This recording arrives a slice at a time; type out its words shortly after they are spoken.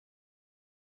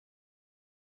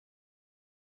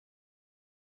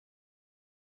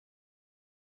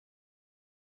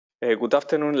Good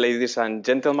afternoon, ladies and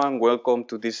gentlemen. Welcome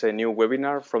to this new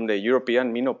webinar from the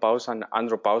European Menopausal and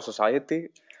Andropause Society.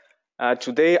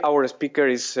 Today, our speaker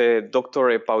is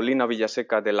Dr. Paulina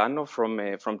Villaseca Delano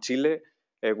from Chile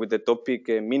with the topic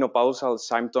Menopausal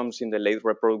Symptoms in the Late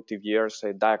Reproductive Years,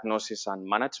 Diagnosis and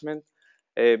Management.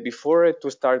 Before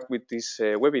to start with this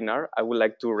webinar, I would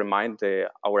like to remind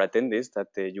our attendees that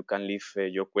you can leave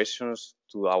your questions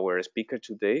to our speaker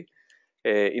today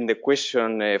in the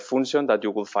question function that you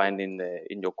will find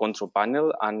in your control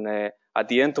panel. And at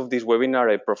the end of this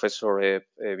webinar, Professor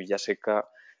Villaseca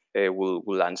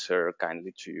will answer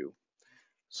kindly to you.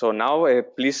 So now,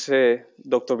 please,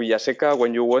 Dr. Villaseca,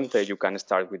 when you want, you can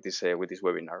start with this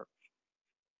webinar.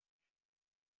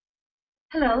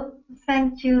 Hello,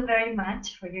 thank you very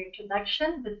much for your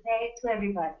introduction. Good day to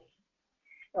everybody.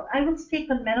 So I will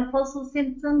speak on menopausal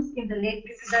symptoms in the late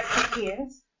reproductive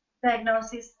years,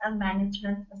 diagnosis and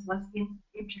management as was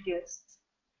introduced.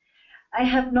 I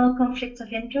have no conflicts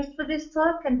of interest for this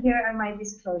talk, and here are my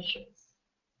disclosures.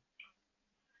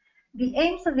 The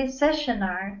aims of this session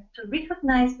are to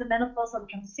recognize the menopausal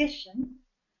transition,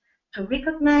 to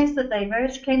recognize the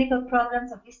diverse clinical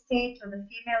problems of this stage of the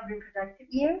female reproductive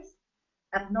years,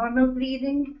 abnormal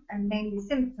bleeding and mainly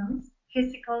symptoms,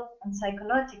 physical and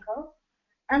psychological,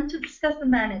 and to discuss the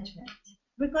management.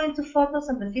 We're going to focus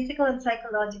on the physical and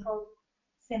psychological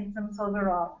symptoms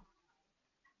overall.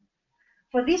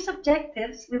 For these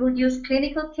objectives, we will use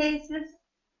clinical cases,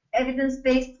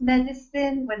 evidence-based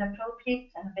medicine when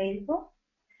appropriate and available,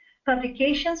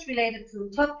 publications related to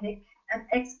the topic, and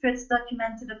experts'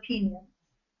 documented opinions.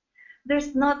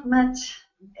 There's not much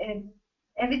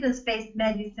evidence-based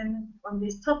medicine on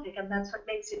this topic, and that's what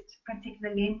makes it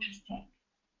particularly interesting.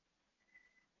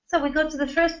 So we go to the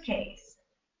first case.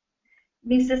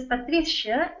 Mrs.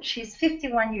 Patricia, she's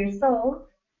 51 years old.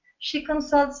 She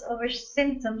consults over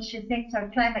symptoms she thinks are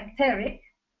climacteric,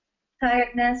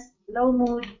 tiredness, low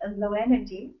mood, and low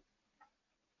energy,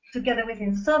 together with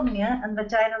insomnia and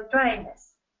vaginal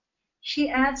dryness. She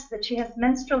adds that she has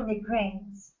menstrual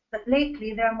migraines, but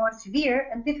lately they are more severe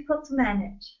and difficult to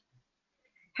manage.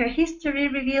 Her history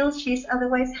reveals she is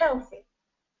otherwise healthy.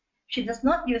 She does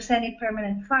not use any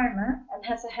permanent pharma and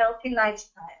has a healthy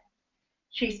lifestyle.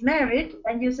 She is married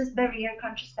and uses barrier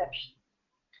contraception.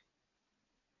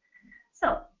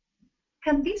 So,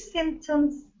 can the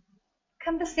symptoms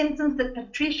that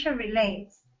Patricia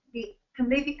relates, can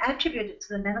they be attributed to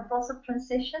the menopausal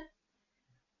transition?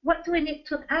 What do we need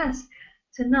to ask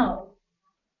to know?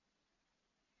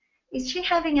 Is she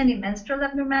having any menstrual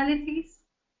abnormalities?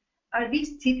 Are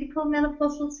these typical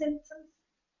menopausal symptoms?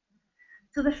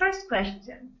 To the first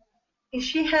question, is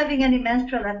she having any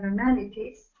menstrual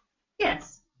abnormalities?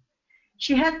 Yes.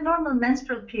 She had normal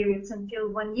menstrual periods until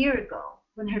 1 year ago,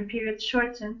 when her period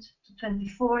shortened to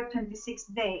 24, 26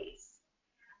 days,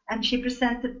 and she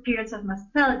presented periods of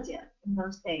mastalgia in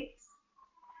those days.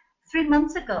 3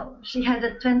 months ago, she had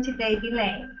a 20-day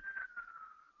delay.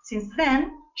 Since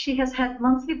then, she has had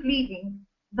monthly bleeding,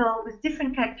 though with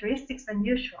different characteristics than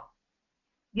usual.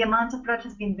 The amount of blood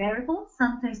has been variable,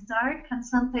 sometimes dark and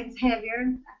sometimes heavier,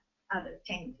 and other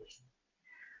changes.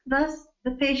 Thus,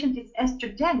 the patient is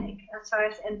estrogenic as far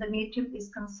as endometrium is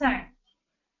concerned.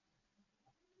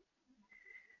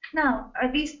 Now,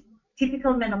 are these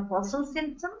typical menopausal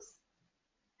symptoms?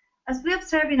 As we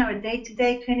observe in our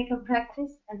day-to-day clinical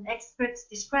practice and experts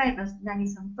describe as Nani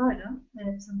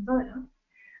Santoro,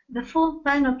 the full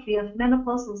panoply of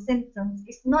menopausal symptoms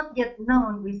is not yet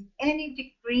known with any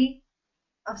degree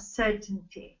of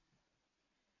certainty.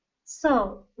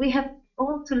 So we have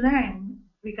all to learn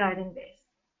regarding this.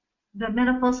 The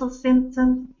menopausal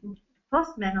symptoms in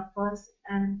postmenopause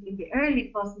and in the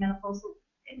early postmenopausal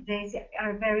days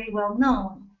are very well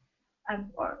known,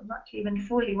 or not even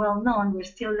fully well known. We're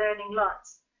still learning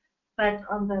lots. But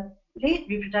on the late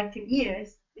reproductive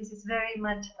years, this is very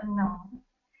much unknown.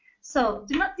 So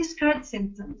do not discard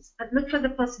symptoms, but look for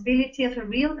the possibility of a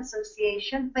real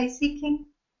association by seeking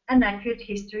an accurate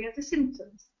history of the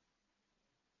symptoms.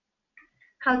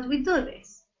 How do we do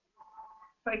this?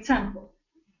 For example,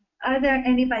 are there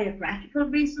any biographical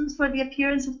reasons for the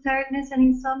appearance of tiredness and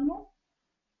insomnia,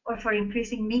 or for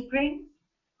increasing migraine?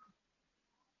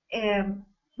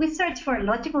 We search for a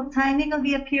logical timing of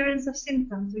the appearance of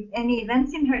symptoms with any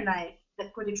events in her life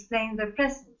that could explain their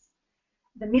presence.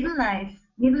 The middle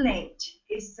age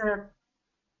is a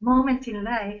moment in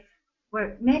life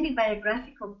where many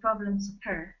biographical problems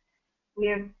occur.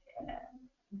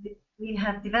 We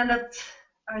have developed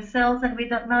ourselves, and we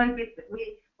don't know if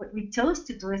what we chose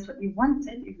to do is what we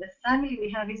wanted, if the family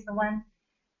we have is the one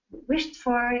we wished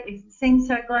for, if things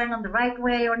are going on the right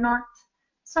way or not.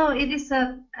 So it is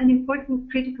an important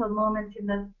critical moment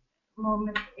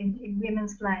in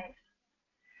women's life.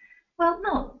 Well,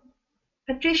 no,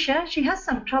 Patricia, she has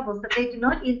some troubles, but they do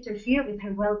not interfere with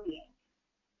her well-being.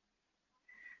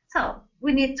 So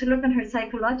we need to look at her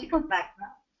psychological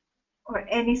background or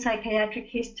any psychiatric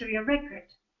history or record.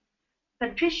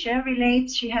 Patricia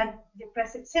relates she had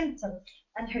depressive symptoms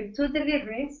and after her 2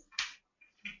 deliveries,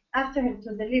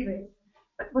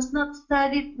 but was not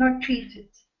studied nor treated.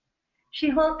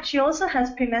 She also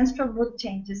has premenstrual mood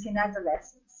changes in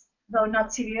adolescence, though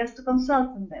not severe as to consult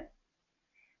on them.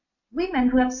 Women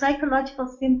who have psychological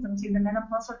symptoms in the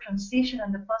menopausal transition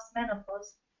and the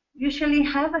postmenopause usually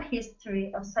have a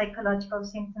history of psychological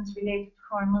symptoms related to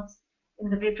hormones in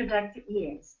the reproductive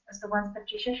years, as the ones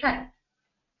Patricia had.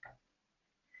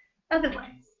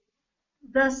 Otherwise,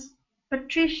 does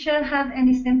Patricia have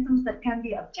any symptoms that can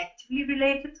be objectively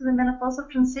related to the menopausal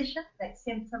transition, like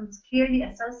symptoms clearly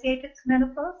associated to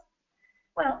menopause?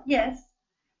 Well, yes.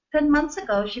 10 months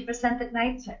ago, she presented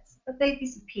night sweats, but they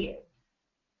disappeared.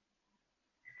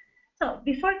 So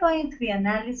before going into the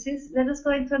analysis, let us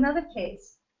go into another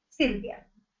case, Sylvia.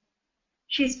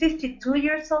 She's 52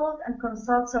 years old and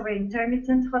consults over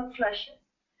intermittent hot flushes.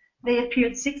 They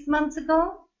appeared 6 months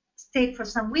ago, stayed for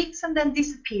some weeks, and then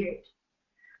disappeared.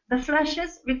 The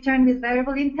flushes returned with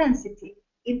variable intensity,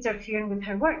 interfering with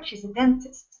her work. She's a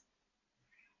dentist.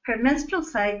 Her menstrual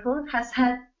cycle has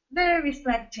had very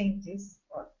slight changes,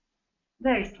 or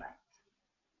very slight.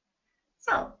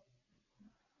 So,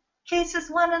 cases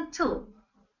 1 and 2.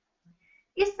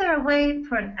 Is there a way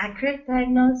for an accurate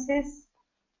diagnosis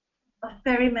of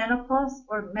perimenopause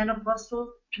or menopausal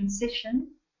transition?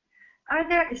 Are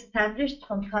there established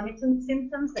concomitant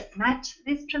symptoms that match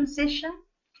this transition?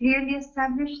 Clearly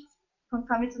established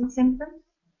concomitant symptoms?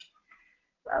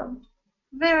 Well,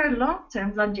 there are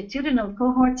long-term longitudinal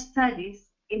cohort studies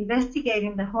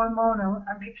investigating the hormonal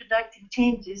and reproductive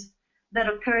changes that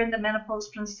occur in the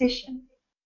menopause transition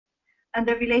and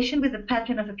their relation with the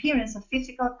pattern of appearance of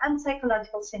physical and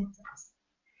psychological symptoms.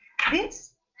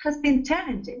 This has been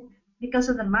challenging because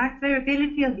of the marked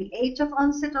variability of the age of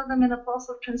onset of the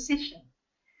menopausal transition,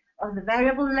 of the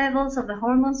variable levels of the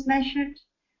hormones measured,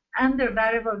 and their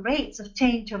variable rates of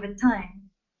change over time.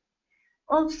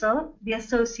 Also, the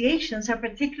associations are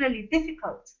particularly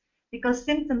difficult because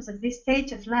symptoms of this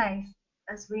stage of life,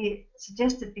 as we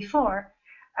suggested before,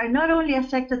 are not only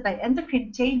affected by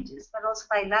endocrine changes, but also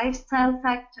by lifestyle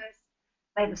factors,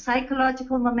 by the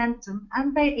psychological momentum,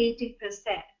 and by aging per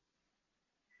se.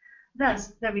 Thus,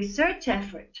 the research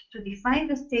effort to define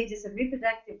the stages of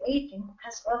reproductive aging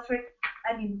has offered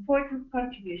an important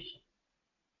contribution.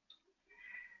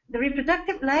 The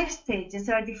reproductive life stages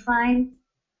are defined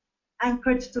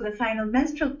anchored to the final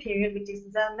menstrual period, which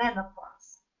is the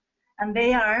menopause. And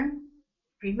they are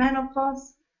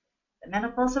premenopause, the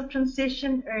menopausal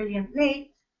transition, early and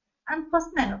late, and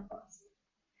postmenopause.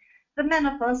 The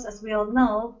menopause, as we all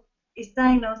know, is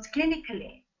diagnosed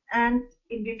clinically and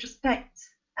in retrospect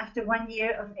after 1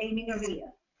 year of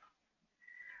amenorrhea.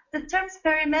 The terms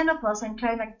perimenopause and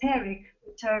climacteric,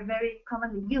 which are very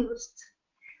commonly used,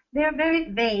 they are very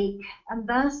vague, and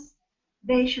thus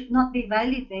they should not be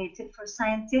validated for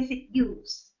scientific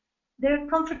use. They're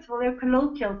comfortable, they're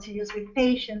colloquial to use with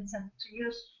patients and to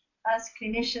use as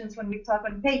clinicians when we talk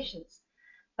on patients.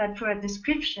 But for a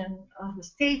description of the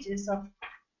stages of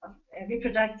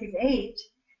reproductive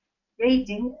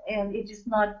aging, it is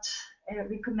not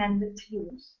recommended to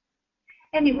use.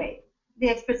 Anyway, the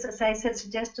experts, as I said,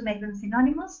 suggest to make them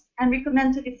synonymous and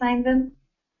recommend to define them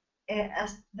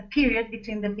as the period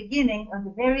between the beginning of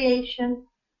the variation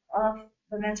of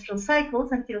the menstrual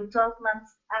cycles until 12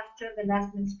 months after the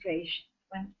last menstruation,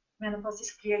 when menopause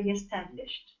is clearly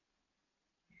established.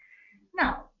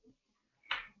 Now,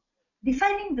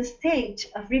 defining the stage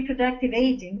of reproductive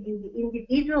aging in the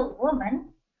individual woman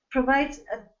provides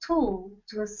a tool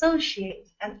to associate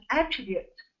and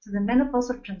attribute to the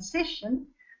menopausal transition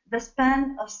the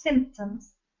span of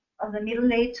symptoms of the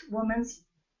middle-aged woman's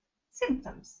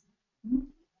symptoms.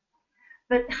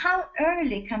 But how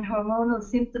early can hormonal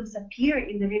symptoms appear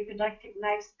in the reproductive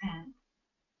lifespan?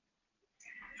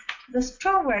 The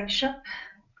straw workshop,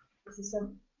 this is a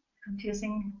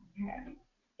confusing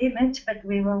image, but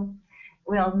we all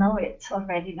know it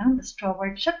already now, the straw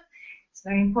workshop. It's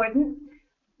very important.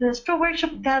 The straw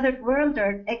workshop gathered world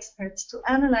experts to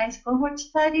analyze cohort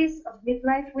studies of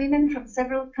midlife women from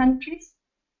several countries,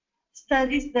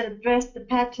 studies that addressed the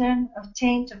pattern of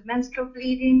change of menstrual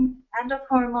bleeding and of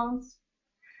hormones,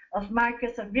 of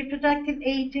markers of reproductive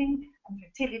aging and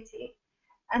fertility,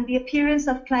 and the appearance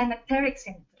of climacteric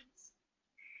symptoms.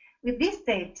 With this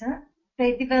data,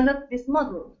 they developed this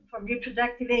model for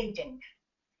reproductive aging.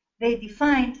 They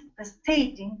defined the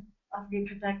staging of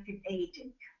reproductive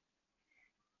aging.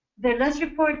 The last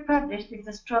report published is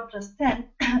the straw plus 10,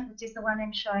 which is the one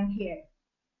I'm showing here.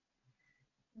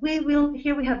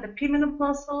 Here we have the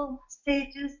premenopausal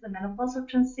stages, the menopausal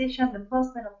transition, the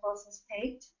postmenopausal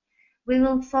stage. We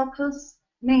will focus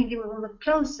mainly, we will look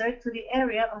closer to the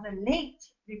area of the late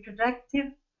reproductive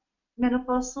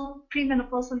menopausal,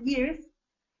 premenopausal years,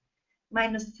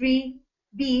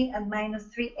 -3B and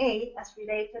 -3A as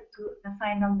related to the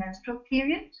final menstrual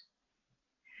period,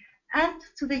 and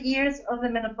to the years of the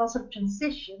menopausal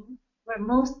transition where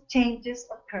most changes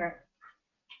occur.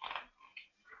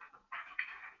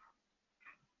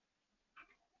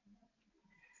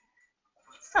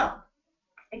 So,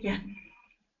 again,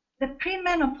 the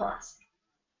premenopause,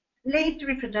 late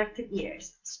reproductive years,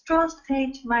 straw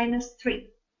stage -3,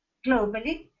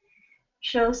 globally,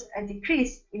 shows a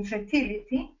decrease in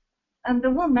fertility, and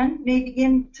the woman may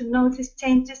begin to notice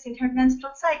changes in her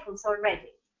menstrual cycles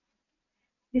already.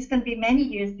 This can be many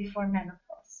years before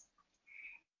menopause.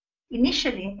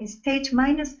 Initially, in stage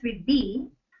 -3B,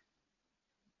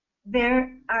 the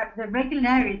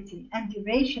regularity and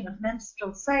duration of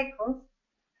menstrual cycles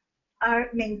are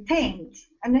maintained,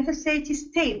 and FSH is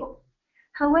stable.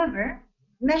 However,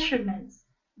 measurements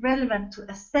relevant to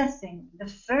assessing the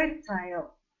fertile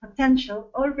potential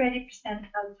already present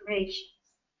alterations.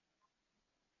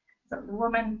 So the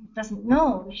woman doesn't know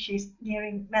she's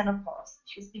nearing menopause.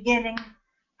 She's beginning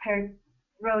her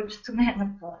road to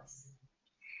menopause.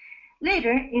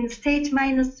 Later, in stage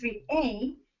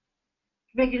 -3A,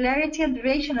 regularity and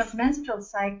duration of menstrual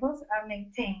cycles are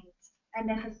maintained, and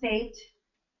FSH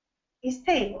is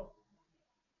stable.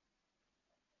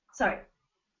 Sorry,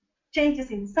 changes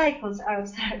in cycles are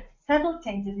observed. Several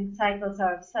changes in cycles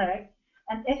are observed,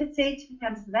 and FSH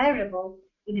becomes variable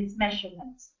in its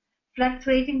measurements,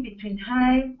 fluctuating between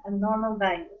high and normal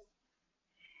values.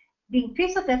 The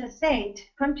increase of FSH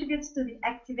contributes to the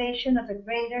activation of a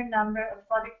greater number of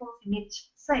follicles in each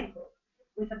cycle,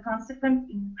 with a consequent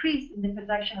increase in the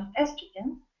production of estrogen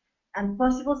and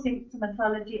possible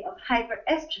symptomatology of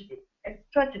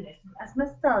hyperestrogenism as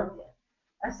mastalgia,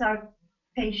 as our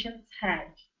patients had.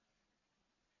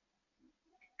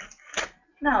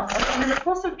 Now, of the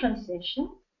menopausal transition,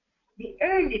 the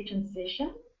early transition,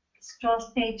 straw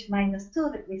stage -2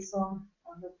 that we saw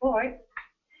on the board,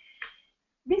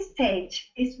 this stage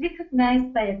is recognized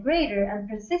by a greater and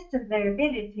persistent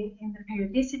variability in the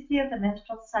periodicity of the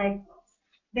menstrual cycles.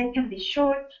 They can be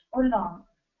short or long.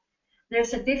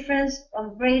 There's a difference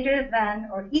of greater than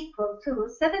or equal to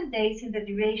 7 days in the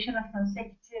duration of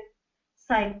consecutive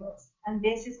cycles, and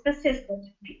this is persistent,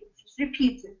 it's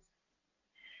repeated.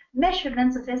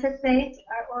 Measurements of FSH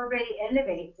are already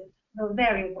elevated, though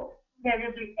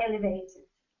variably elevated.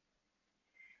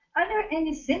 Are there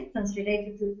any symptoms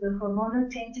related to the hormonal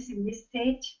changes in this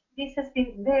stage? This has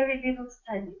been very little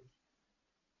studied.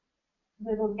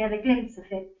 We will get a glimpse of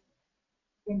it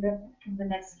in the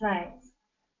next slides.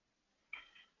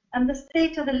 And the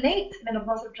stage of the late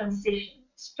menopausal transition,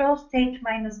 straw stage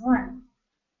 -1.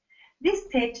 This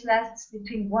stage lasts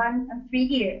between 1 and 3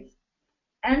 years,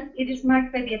 and it is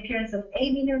marked by the appearance of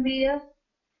amenorrhea.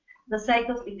 The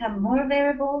cycles become more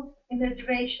variable in their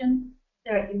duration.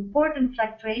 There are important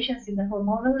fluctuations in the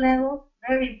hormonal level,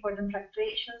 very important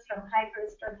fluctuations from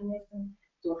hyperestrogenism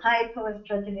to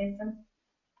hypoestrogenism,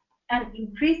 and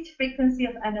increased frequency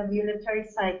of anovulatory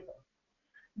cycles.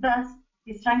 Thus,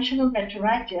 dysfunctional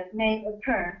metrorrhagia may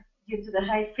occur due to the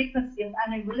high frequency of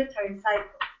anovulatory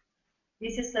cycles.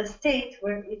 This is a state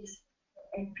where it is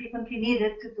frequently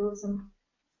needed to do some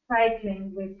cycling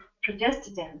with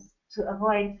progestogens to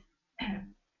avoid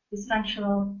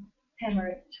dysfunctional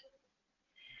hemorrhage.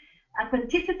 A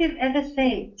quantitative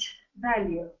FSH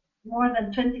value, more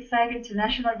than 25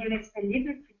 international units per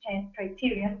liter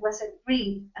criterion, was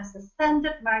agreed as the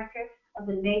standard marker of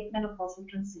the late menopausal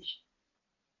transition.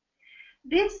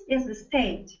 This is the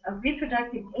stage of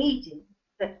reproductive aging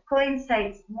that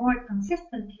coincides more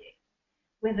consistently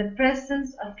with the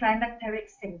presence of climacteric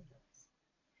symptoms,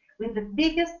 with the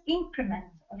biggest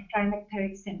increment of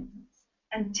climacteric symptoms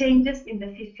and changes in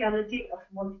the physiology of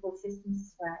multiple systems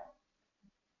as well.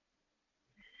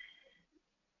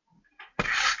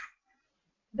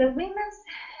 The Women's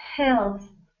Health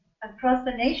Across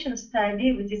the Nation study,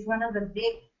 which is one of the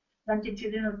big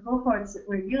longitudinal cohorts that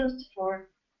were used for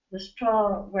the straw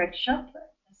workshop,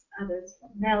 as others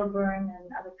from Melbourne and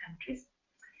other countries.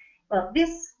 Well,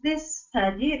 this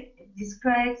study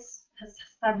has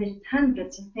published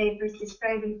hundreds of papers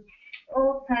describing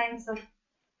all kinds of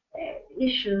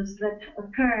issues that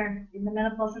occur in the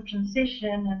menopausal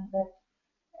transition and that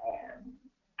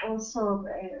also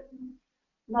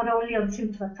not only on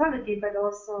symptomatology, but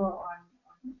also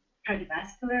on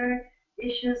cardiovascular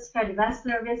issues,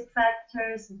 cardiovascular risk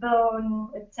factors, bone,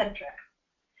 etc.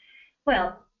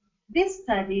 Well, this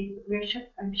study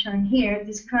I'm showing here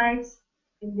describes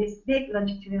in this big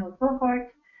longitudinal cohort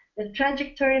the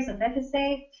trajectories of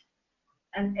FSH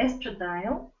and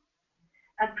estradiol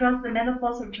across the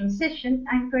menopausal transition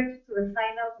anchored to the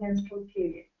final menstrual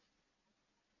period.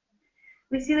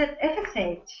 We see that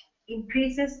FSH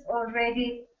increases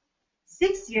already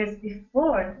 6 years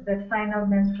before the final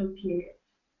menstrual period.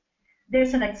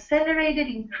 There's an accelerated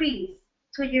increase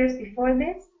 2 years before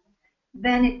this,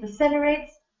 then it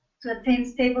decelerates to attain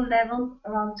stable levels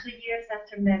around 2 years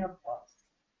after menopause.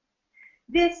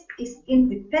 This is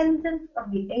independent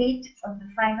of the age of the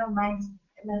final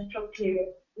menstrual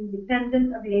period,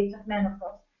 independent of the age of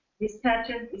menopause. This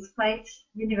pattern is quite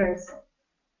universal.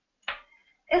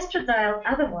 Estradiol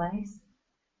otherwise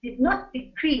did not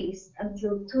decrease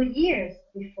until 2 years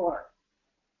before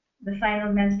the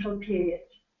final menstrual period.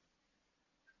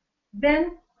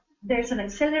 Then there's an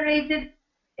accelerated,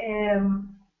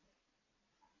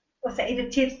 it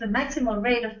achieves the maximal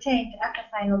rate of change at the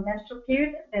final menstrual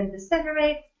period, then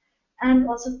decelerates, and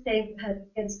also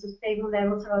gets to stable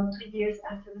levels around 2 years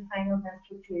after the final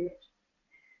menstrual period.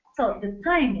 So the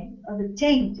timing of the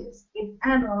changes in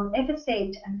annual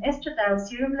FSH and estradiol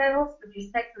serum levels with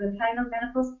respect to the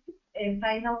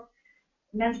final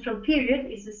menstrual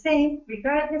period is the same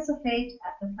regardless of age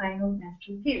at the final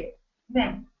menstrual period.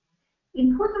 Then,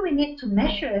 in who do we need to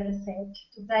measure FSH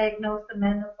to diagnose the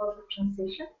menopausal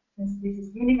transition, since this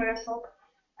is universal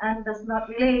and does not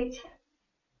relate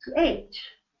to age,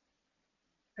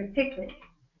 particularly?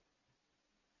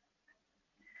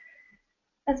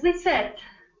 As we said,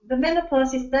 the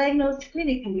menopause is diagnosed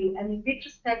clinically and in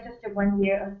retrospect after 1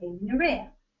 year of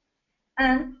amenorrhea.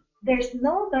 And there's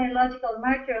no biological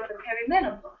marker of the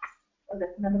perimenopause or the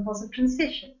menopausal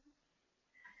transition.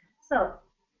 So,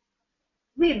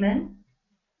 women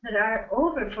that are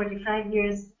over 45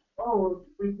 years old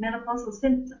with menopausal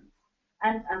symptoms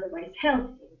and otherwise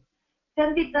healthy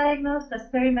can be diagnosed as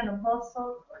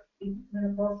perimenopausal or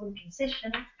menopausal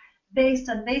transition based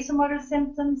on vasomotor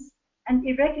symptoms and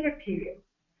irregular periods,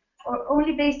 or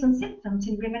only based on symptoms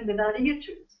in women without a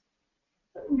uterus.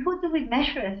 So in who do we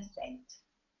measure FSH?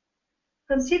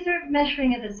 Consider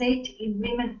measuring FSH in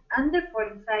women under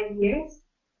 45 years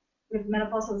with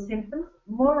menopausal symptoms,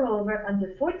 moreover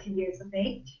under 40 years of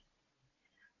age,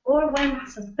 or when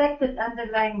suspected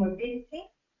underlying morbidity,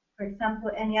 for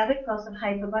example, any other cause of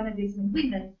hypogonadism in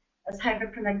women, as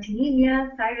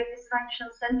hyperprolactinemia, thyroid dysfunction,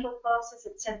 central causes,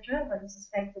 etc., when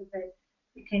suspected by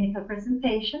the clinical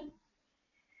presentation.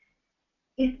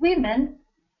 If women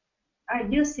are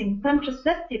using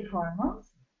contraceptive hormones,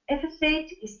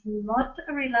 FSH is not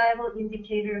a reliable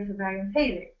indicator of ovarian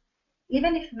failure,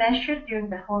 even if measured during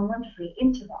the hormone-free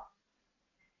interval.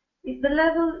 If the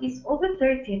level is over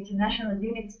 30 international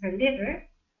units per liter,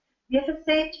 the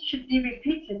FSH should be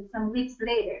repeated some weeks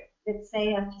later, let's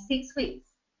say after 6 weeks.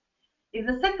 If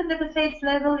the second FSH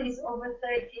level is over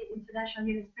 30 international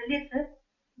units per liter,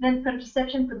 then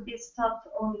contraception could be stopped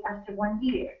only after 1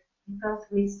 year, because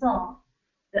we saw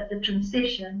that the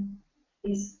transition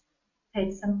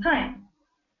takes some time.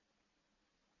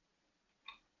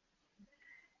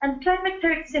 And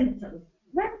climacteric symptoms,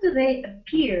 when do they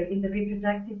appear in the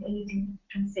reproductive aging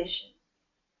transition?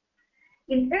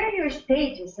 In earlier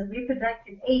stages of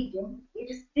reproductive aging, it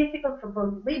is difficult for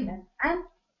both women and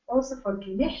also for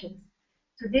clinicians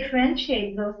to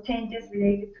differentiate those changes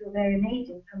related to ovarian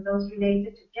aging from those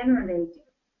related to general aging.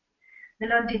 The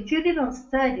longitudinal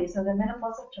studies of the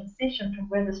menopausal transition from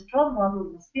where the Stroll model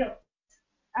was built,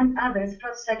 and others,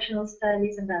 cross-sectional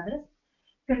studies and others,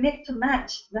 permit to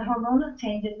match the hormonal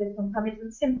changes with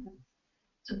concomitant symptoms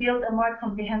to build a more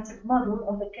comprehensive model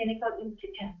of the clinical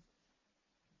implications.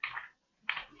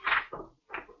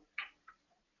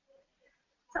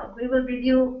 So we will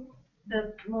review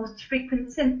the most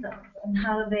frequent symptoms and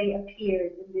how they appear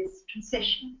in this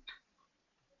transition.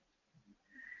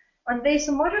 On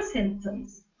vasomotor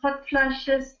symptoms, hot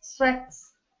flushes,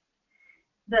 sweats.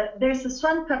 There's a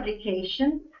Swan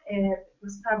publication, it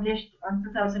was published in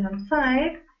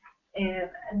 2005,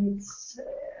 and it's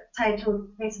titled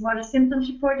Vasomotor Symptoms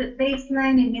Report at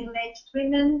Baseline in Middle-Aged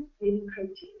Women, Reading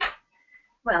Criteria.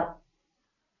 Well,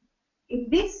 in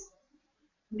this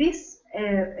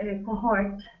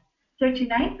cohort,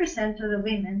 39% of the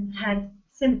women had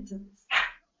symptoms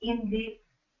in the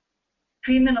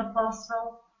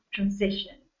premenopausal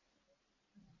transition,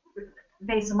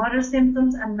 vasomotor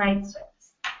symptoms and night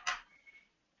sweats.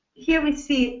 Here we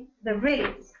see the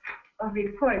rates of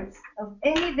reports of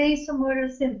any vasomotor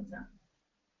symptom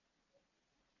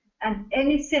and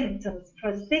any symptoms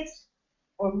for 6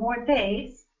 or more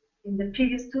days in the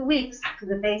previous 2 weeks to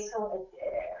the basal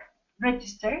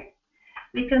register,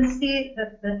 we can see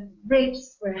that the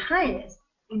rates were highest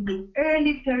in the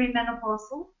early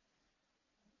perimenopausal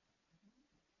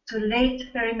to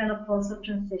late perimenopausal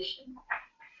transition.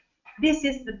 This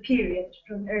is the period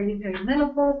from early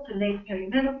perimenopause to late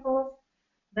perimenopause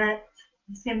that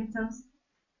the symptoms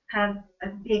have a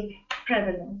big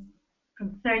prevalence.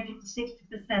 From 30 to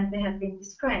 60% they have been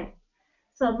described.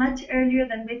 So much earlier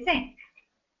than we think.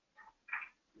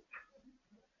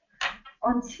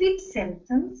 On sleep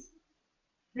symptoms,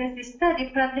 there's a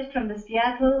study published from the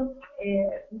Seattle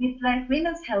Midlife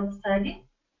Women's Health Study,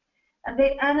 and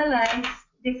they analyze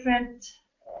different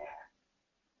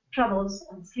troubles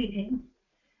on sleeping.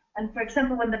 And for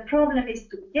example, when the problem is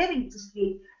to getting to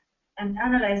sleep and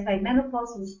analyzed by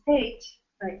menopausal stage,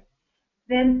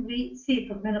 then we see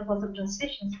from menopausal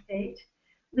transition stage,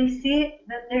 we see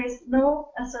that there is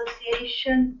no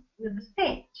association with the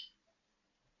stage.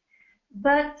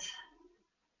 But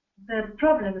the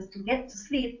problems to get to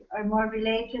sleep are more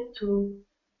related to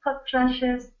hot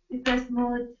flushes, depressed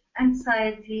mood,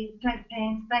 anxiety, joint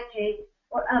pains, backache,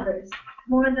 or others,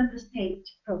 more than the stage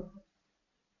problem.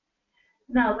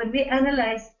 Now, when we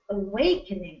analyze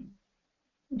awakening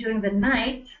during the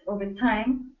night over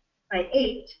time by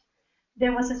age,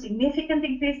 there was a significant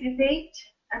increase in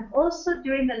age and also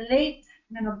during the late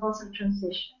menopausal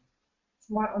transition. It's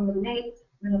more on the late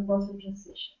menopausal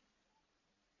transition.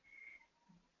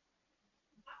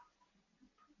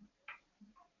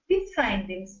 These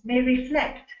findings may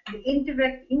reflect the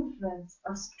indirect influence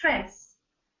of stress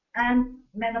and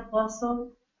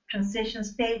menopausal transition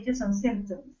stages on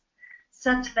symptoms,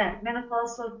 such that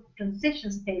menopausal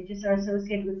transition stages are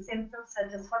associated with symptoms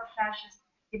such as hot flashes,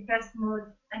 depressed mood,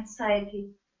 anxiety,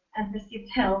 and perceived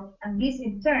health, and these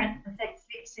in turn affect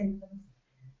sleep symptoms,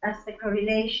 as the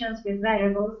correlations with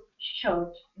variables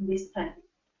showed in this study.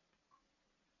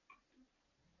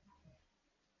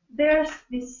 There's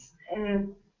this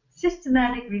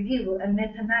systematic review and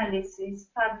meta-analysis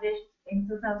published in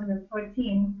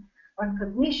 2014 on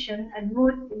cognition and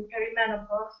mood in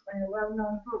perimenopause by a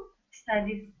well-known group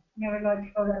studies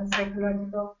neurological and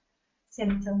psychological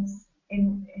symptoms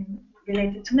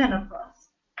related to menopause.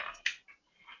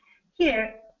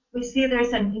 Here we see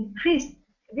there's an increased,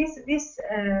 this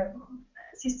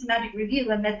systematic review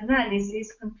and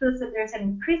meta-analysis concludes that there's an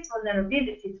increased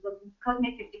vulnerability to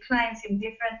cognitive declines in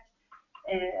different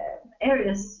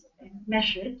areas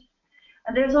measured.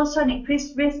 And there's also an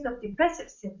increased risk of depressive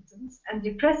symptoms and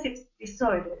depressive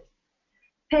disorders.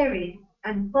 Peri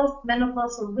and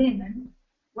post-menopausal women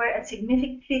were at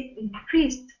significantly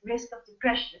increased risk of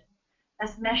depression,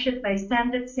 as measured by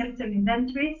standard symptom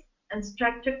inventories and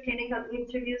structured clinical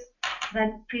interviews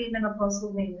than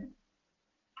premenopausal women.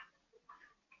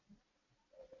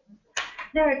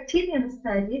 There are Chilean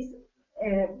studies,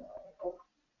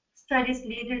 studies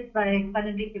led by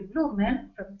Paulina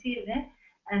Villaseca from Chile,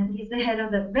 and he's the head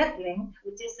of the Red Link,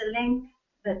 which is a link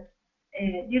that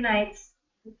unites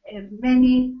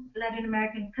many Latin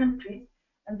American countries,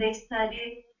 and they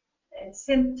study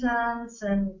symptoms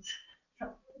and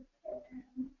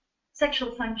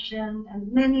sexual function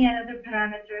and many other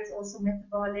parameters, also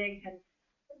metabolic and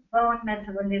bone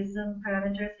metabolism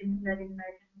parameters in Latin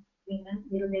American women,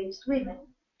 middle-aged women.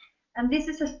 And this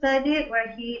is a study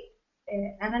where he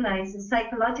analyzes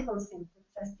psychological symptoms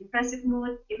as depressive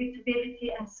mood,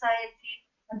 irritability, anxiety,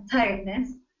 and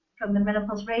tiredness from the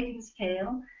menopause rating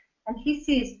scale. And he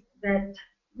sees that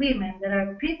women that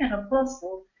are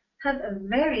premenopausal have a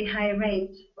very high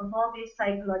rate of all these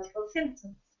psychological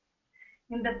symptoms.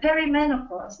 In the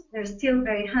perimenopause, they're still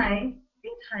very high, a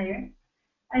bit higher.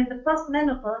 And the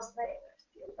postmenopause, they're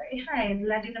still very high. The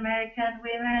Latin American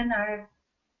women are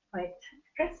quite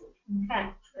aggressive. In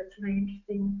fact, that's an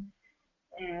interesting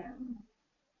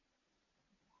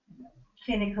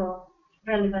clinical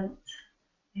relevant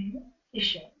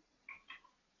issue.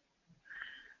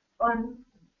 On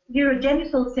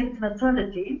urogenital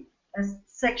symptomatology, as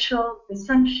sexual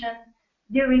dysfunction,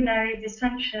 urinary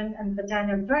dysfunction, and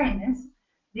vaginal dryness,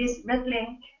 this red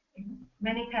link in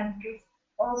many countries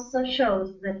also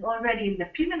shows that already in the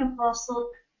premenopausal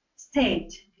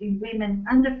stage in women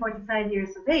under 45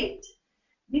 years of age,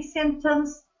 these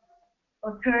symptoms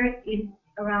occur in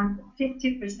around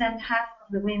 50%, half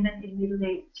of the women in middle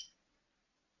age,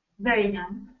 very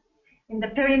young. In the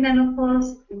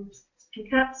perimenopause, it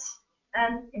picks up,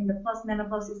 and in the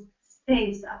postmenopause, it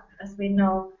stays up, as we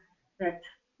know that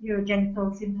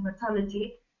urogenital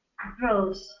symptomatology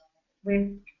grows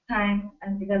with time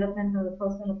and development of the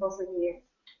postmenopausal years.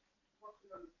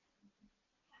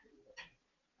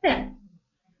 Then,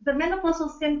 the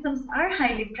menopausal symptoms are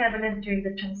highly prevalent during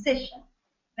the transition.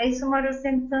 Vasomotor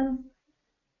symptoms,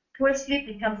 poor sleep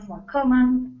becomes more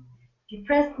common,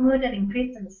 depressed mood and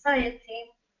increased anxiety.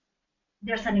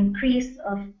 There's an increase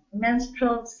of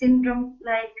menstrual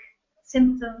syndrome-like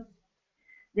symptoms.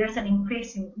 There's an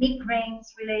increase in migraines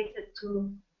related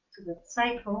to the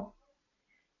cycle.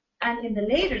 And in the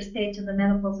later stage of the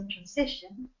menopausal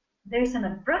transition, there's an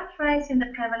abrupt rise in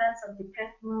the prevalence of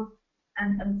depressed mood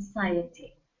and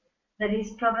anxiety. That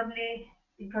is probably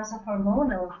because of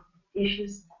hormonal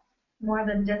issues more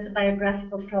than just the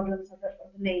biographical problems of the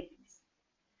ladies.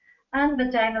 And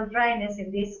vaginal dryness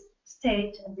in this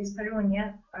stage and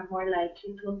dyspareunia are more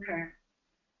likely to occur.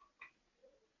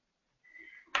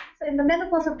 So in the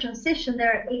menopausal transition,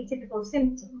 there are atypical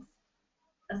symptoms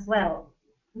as well,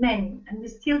 many, and we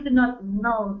still do not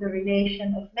know the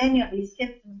relation of many of these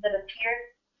symptoms that appear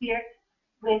here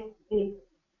with the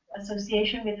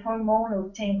association with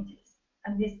hormonal changes,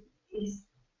 and this is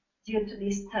due to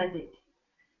this study.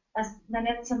 As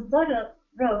Nanette Santoro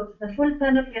wrote, the full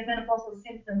panoply of menopausal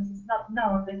symptoms is not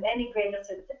known with any great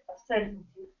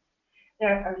certainty.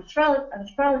 There are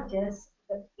arthralgias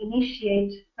that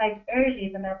initiate quite early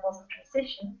in the menopausal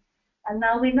transition, and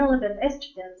now we know that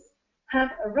estrogens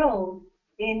have a role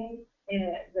in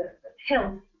the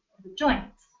health of the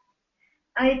joints.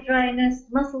 Eye dryness,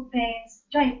 muscle pains,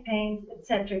 joint pains,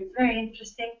 etc. It's very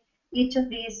interesting. Each of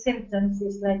these symptoms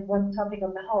is like one topic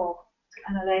on the whole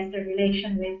to analyze the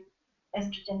relation with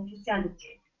estrogen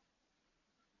physiology.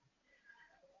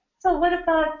 So what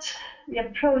about the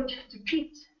approach to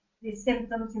treat these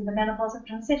symptoms in the menopausal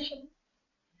transition?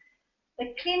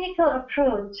 The clinical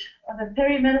approach of a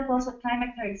perimenopausal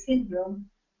climacteric syndrome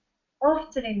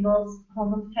often involves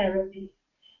hormone therapy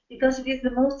because it is the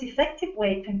most effective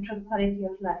way to improve quality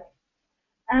of life.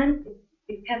 And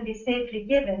it can be safely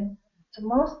given to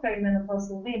most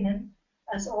perimenopausal women,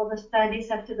 as all the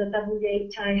studies up to the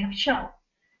WHI have shown,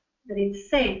 that it's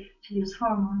safe to use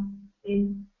hormone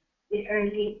in the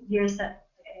early years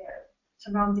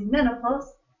surrounding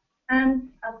menopause, and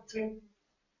up to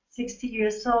 60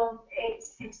 years old,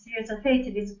 60 years of age,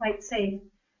 it is quite safe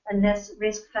unless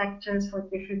risk factors for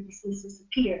different diseases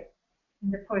appear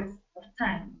in the course of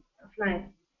time of life.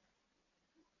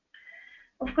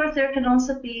 Of course, there can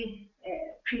also be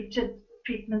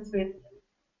treatments with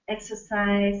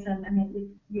exercise, and I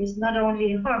mean, we use not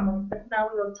only hormones, but now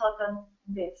we will talk on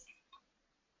this.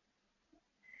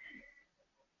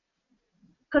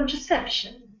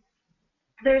 Contraception.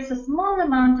 There is a small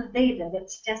amount of data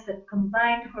that suggests that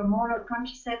combined hormonal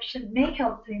contraception may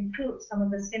help to improve some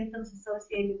of the symptoms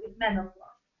associated with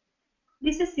menopause.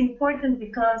 This is important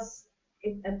because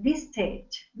at this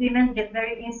stage, women get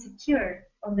very insecure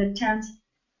on their chance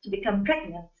to become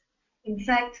pregnant. In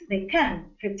fact, they can.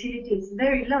 Fertility is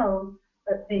very low,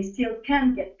 but they still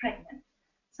can get pregnant.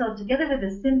 So together with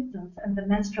the symptoms and the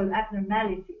menstrual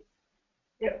abnormalities,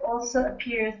 there also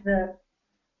appears the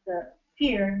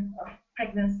fear of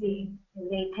pregnancy in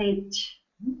late age.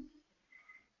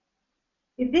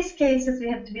 In these cases, we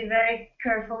have to be very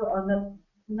careful on the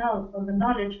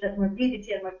knowledge that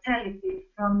morbidity and mortality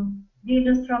from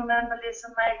venous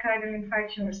thromboembolism, myocardial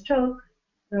infarction, or stroke,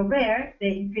 though rare,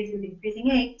 they increase with increasing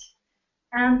age,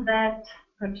 and that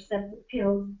contraceptive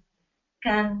pills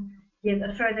can give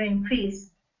a further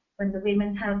increase when the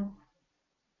women have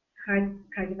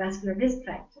cardiovascular risk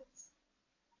factors.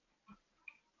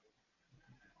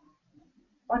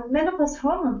 On menopause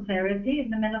hormone therapy in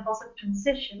the menopausal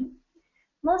transition,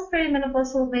 most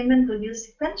perimenopausal women will use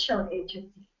sequential HRT.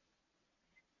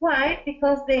 Why?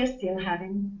 Because they are still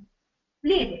having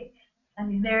bleeding.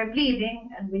 And if they're bleeding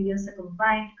and we use a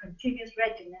combined continuous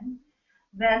regimen,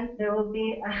 then there will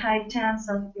be a high chance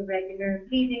of irregular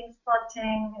bleeding,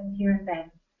 spotting, and here and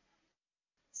then.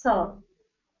 So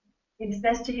it is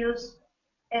best to use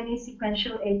any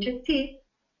sequential HRT,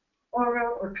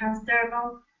 oral or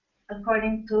transdermal,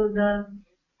 according to the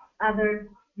other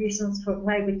reasons for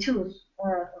why we choose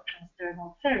oral or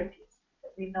transdermal therapies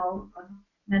that we know on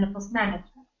menopause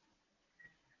management.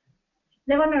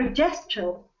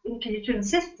 Levonorgestrel intrauterine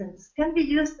systems can be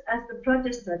used as the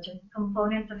progestogen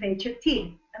component of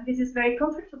HRT, and this is very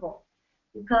comfortable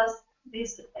because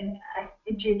this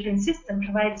intrauterine system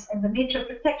provides endometrial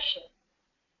protection,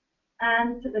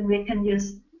 and then we can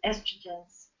use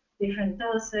estrogens, different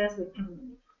doses. We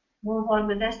can move on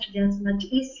with estrogens much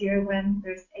easier when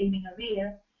there's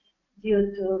amenorrhea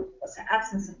due to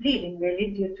absence of bleeding,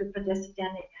 really, due to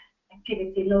progestogenic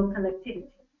activity, local activity.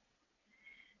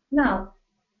 Now,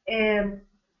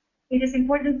 it is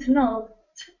important to note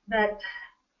that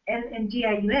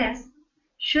LNGIUS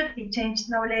should be changed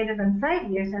no later than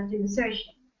 5 years after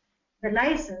insertion. The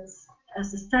license,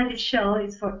 as the studies show,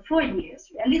 is for 4 years,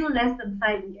 a little less than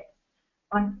 5 years,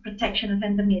 on protection of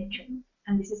endometrium.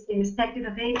 And this is irrespective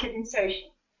of age and insertion.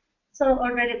 So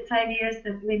already at 5 years,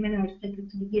 the women are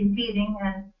expected to begin bleeding,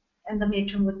 and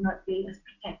endometrium would not be as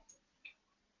protected.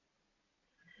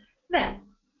 Then,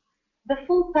 the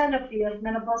full panoply of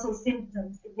menopausal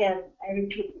symptoms, again, I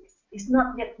repeat this, is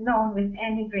not yet known with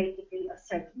any great degree of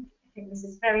certainty. I think this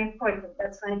is very important.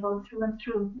 That's why I go through and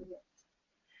through with it.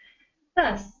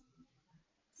 Thus,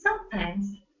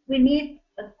 sometimes we need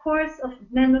a course of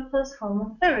menopause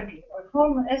hormone therapy or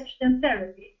hormone estrogen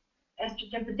therapy,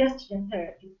 estrogen-progesterone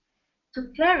therapy,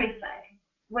 to clarify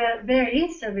where there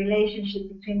is a relationship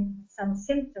between some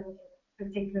symptom in a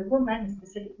particular woman, a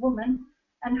specific woman,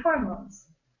 and hormones.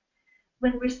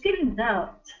 When we're still in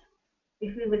doubt,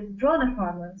 if we withdraw the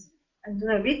hormones and do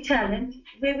a re-challenge,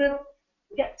 we will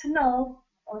get to know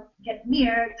or get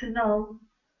near to know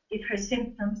if her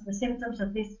symptoms, the symptoms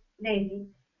of this lady,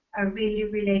 are really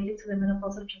related to the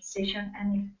menopausal transition,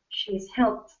 and if she is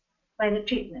helped by the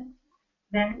treatment.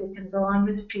 Then we can go on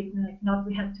with the treatment. If not,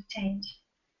 we have to change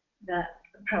the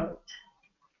approach.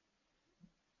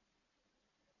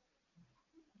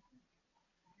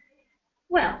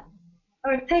 Well,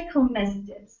 our take-home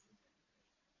messages.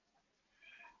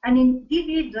 An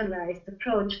individualized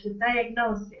approach to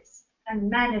diagnosis and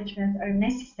management are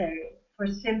necessary for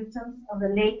symptoms of the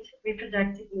late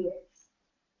reproductive years.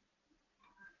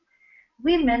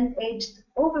 Women aged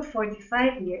over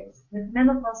 45 years with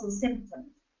menopausal symptoms,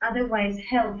 otherwise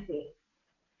healthy,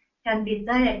 can be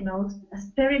diagnosed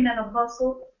as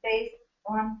perimenopausal based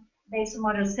on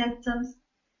vasomotor symptoms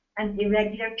and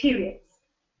irregular periods.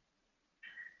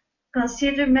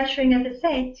 Consider measuring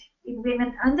FSH in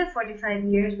women under 45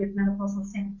 years with menopausal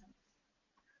symptoms,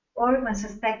 or when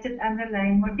suspected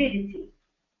underlying morbidity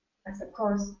as a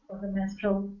cause of the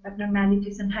menstrual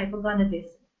abnormalities and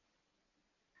hypogonadism.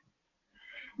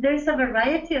 There is a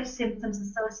variety of symptoms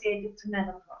associated to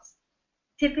menopause,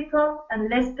 typical and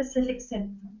less specific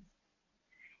symptoms.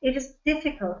 It is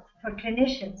difficult for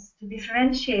clinicians to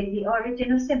differentiate the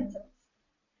origin of symptoms.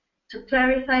 To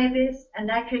clarify this, an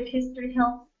accurate history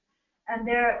helps, and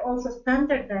there are also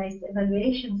standardized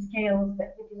evaluation scales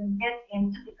that we didn't get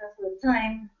into because of the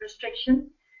time restriction.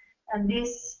 And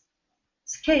these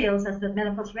scales, as the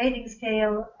menopause rating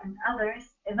scale and others,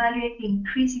 evaluate the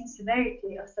increasing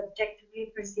severity of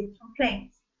subjectively perceived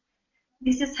complaints.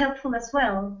 This is helpful as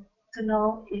well to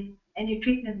know if any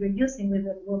treatment we're using with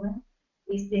a woman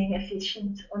is being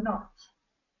efficient or not.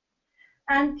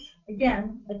 And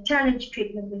again, a challenge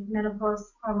treatment with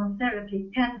menopause hormone therapy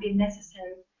can be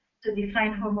necessary to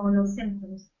define hormonal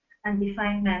symptoms and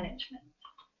define management.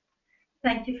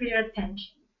 Thank you for your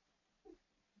attention.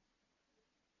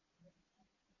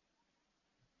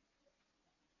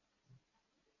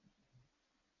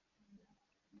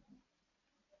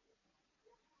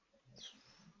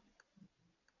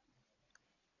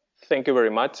 Thank you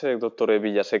very much, Dr.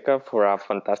 Villaseca, for a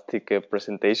fantastic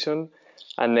presentation.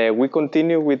 And we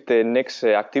continue with the next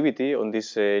activity on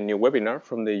this new webinar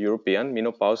from the European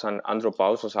Menopause and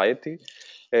Andropause Society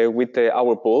with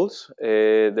our polls.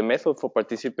 The method for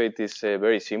participate is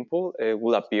very simple. It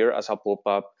will appear as a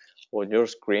pop-up on your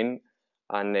screen,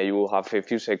 and you will have a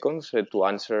few seconds to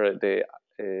answer the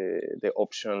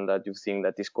option that you think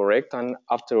that is correct. And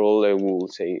after all, we will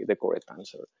say the correct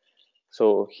answer.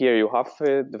 So here you have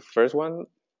the first one.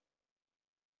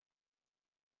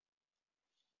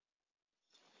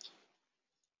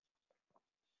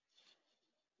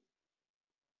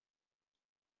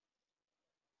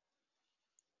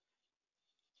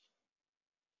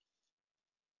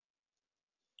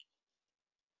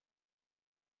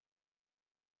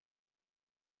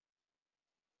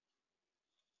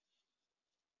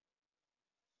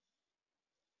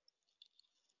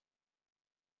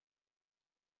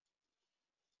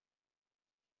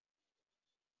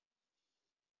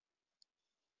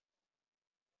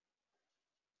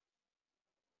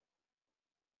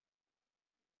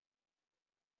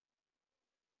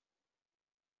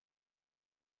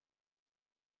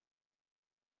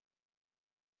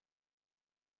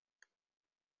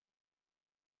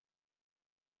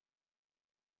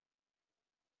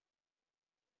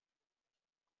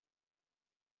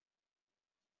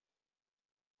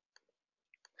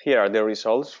 Here are the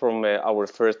results from our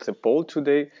first poll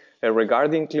today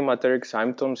regarding climateric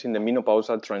symptoms in the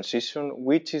menopausal transition.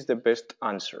 Which is the best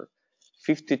answer?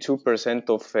 52%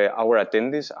 of our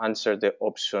attendees answered the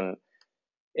option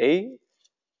A.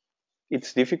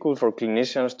 It's difficult for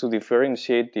clinicians to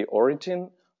differentiate the origin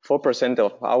 4%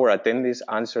 of our attendees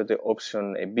answered the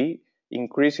option B.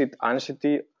 Increased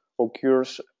anxiety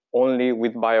occurs only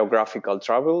with biographical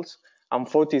travels, and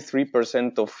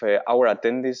 43% of our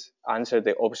attendees answered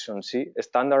the option C.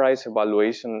 Standardized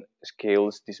evaluation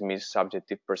scales dismiss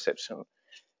subjective perception.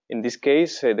 In this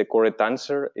case, the correct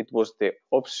answer, it was the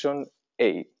option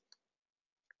A.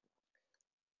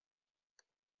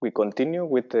 We continue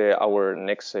with our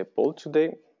next poll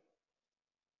today.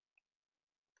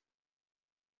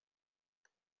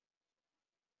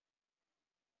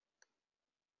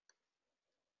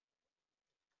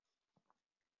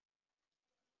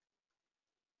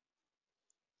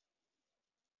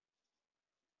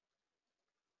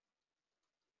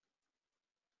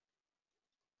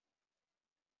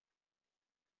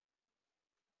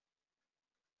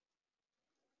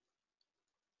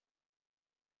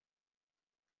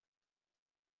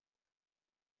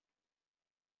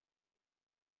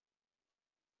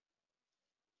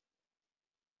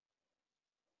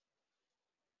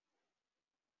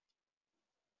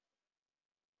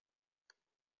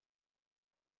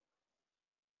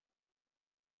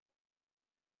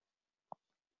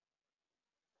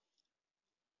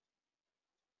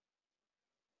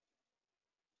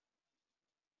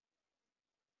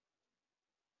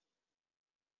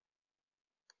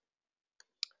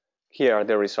 Here are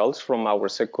the results from our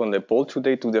second poll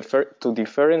today to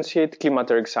differentiate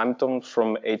climacteric symptoms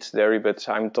from age-derived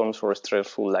symptoms or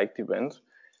stressful life events.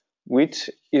 Which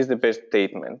is the best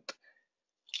statement?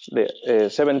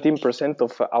 17%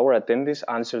 of our attendees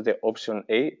answered the option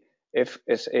A.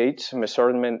 FSH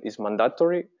measurement is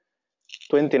mandatory.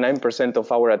 29%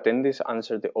 of our attendees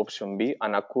answered the option B.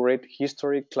 An accurate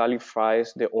history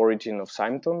clarifies the origin of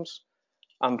symptoms.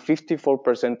 And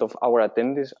 54% of our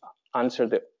attendees answered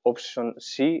the option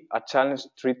C. A challenge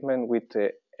treatment with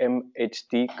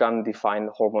MHT can define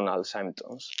hormonal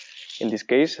symptoms. In this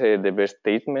case, the best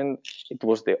statement, it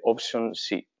was the option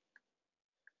C.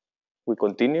 We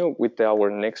continue with our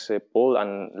next poll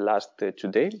and last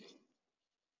today.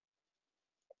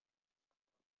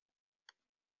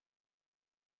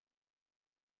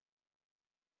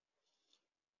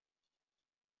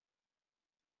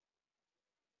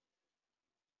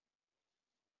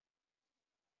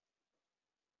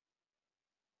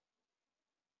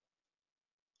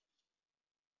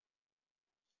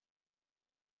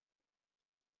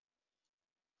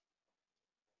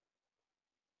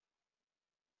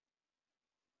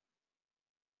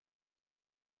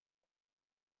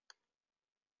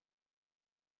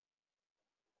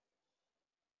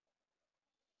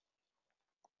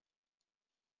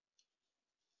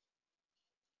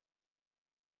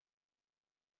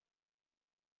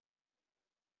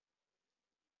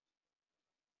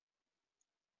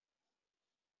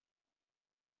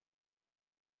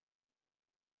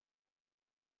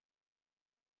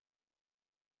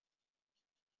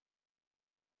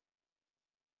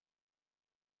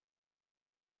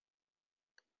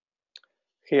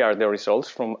 Here are the results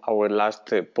from our last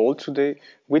poll today.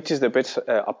 Which is the best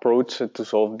approach to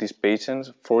solve these patients?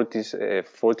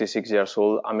 46 years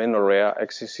old, amenorrhea,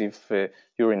 excessive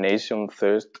urination,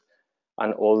 thirst,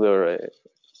 and other.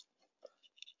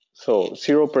 So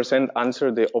 0%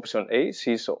 answered the option A.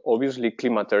 She's obviously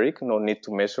climacteric, no need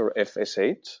to measure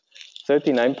FSH.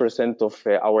 39% of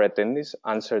our attendees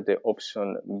answered the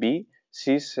option B.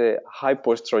 She's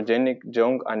hypoestrogenic,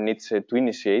 young, and needs to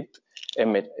initiate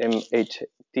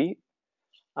MHT.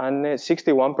 And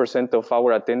 61% of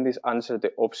our attendees answered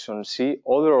the option C.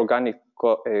 Other organic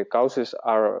causes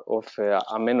of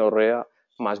amenorrhea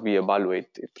must be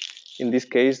evaluated. In this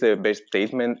case, the best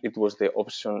statement, it was the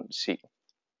option C.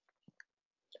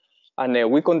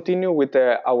 And we continue with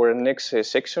our next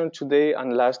section today,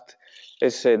 and last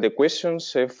is the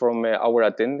questions from our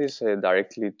attendees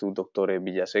directly to Dr.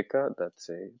 Villaseca,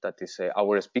 that is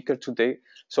our speaker today.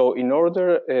 So in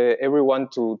order everyone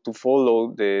to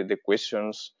follow the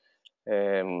questions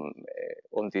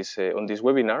on this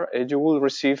webinar, you will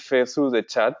receive through the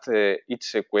chat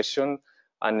each question,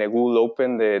 and we will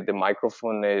open the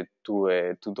microphone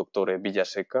to Dr.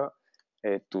 Villaseca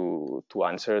to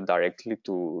answer directly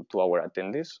to our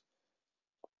attendees.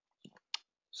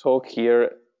 So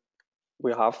here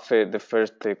we have the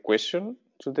first question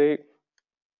today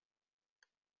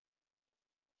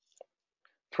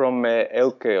from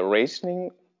Elke Reisning.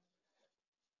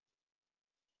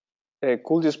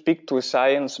 Could you speak to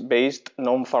science-based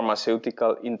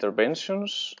non-pharmaceutical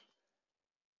interventions?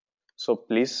 So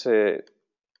please, Dr.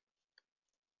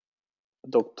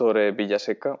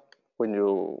 Villaseca, when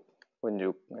you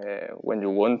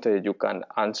want, you can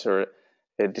answer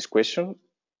this question.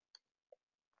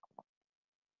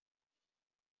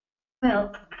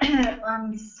 Well,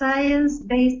 on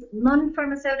science-based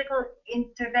non-pharmaceutical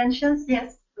interventions,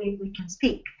 yes, we can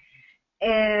speak.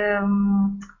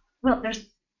 Well, there's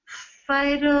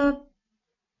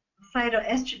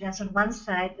phytoestrogens on one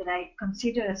side that I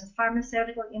consider as a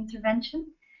pharmaceutical intervention.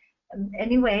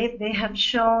 Anyway, they have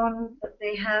shown that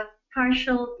they have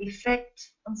partial effect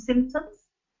on symptoms,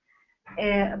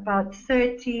 about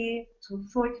 30 to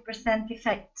 40%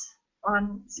 effect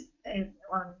on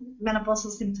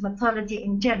menopausal symptomatology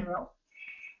in general.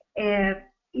 It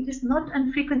is not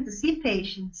infrequent to see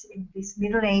patients in this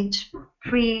middle age,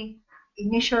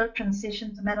 pre-initial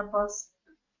transition to menopause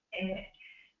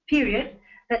period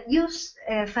that use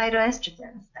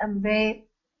phytoestrogens, and they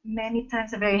many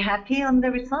times are very happy on the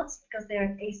results because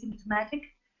they're asymptomatic,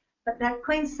 but that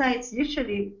coincides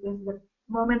usually with the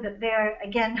moment that they are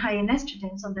again high in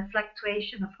estrogens, on the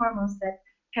fluctuation of hormones that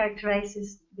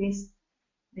characterizes this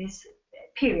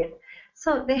period.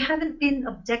 So they haven't been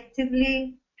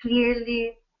objectively,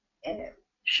 clearly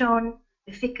shown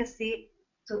efficacy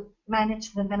to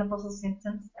manage the menopausal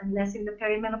symptoms unless in the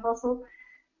perimenopausal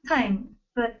time.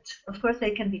 But of course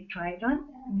they can be tried on,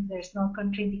 and if there's no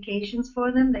contraindications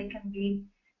for them, they can be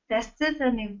tested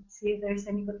and see if there's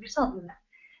any good result with that.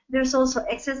 There's also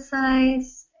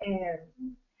exercise,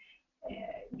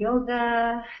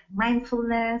 yoga,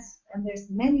 mindfulness, and there's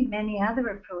many other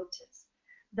approaches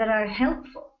that are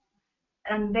helpful.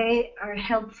 And they are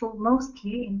helpful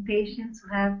mostly in patients who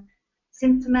have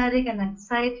symptomatic and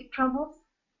anxiety troubles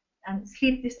and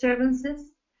sleep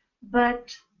disturbances,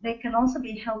 but they can also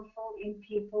be helpful in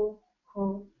people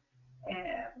who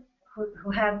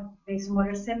have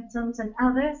vasomotor symptoms and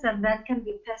others, and that can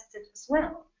be tested as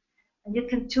well. And you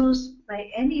can choose by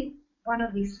any one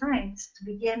of these sites to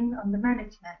begin on the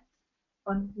management,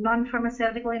 on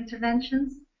non-pharmaceutical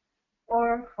interventions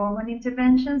or hormone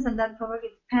interventions, and that probably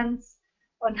depends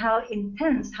on how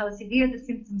intense, how severe the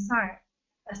symptoms are,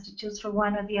 as to choose for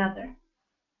one or the other.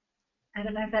 I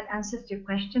don't know if that answers your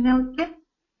question, Elke.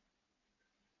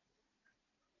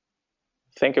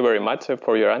 Thank you very much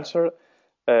for your answer.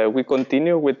 We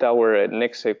continue with our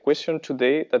next question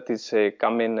today, that is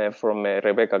coming from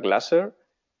Rebecca Glasser.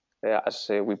 As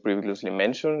we previously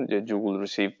mentioned, you will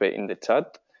receive in the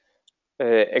chat.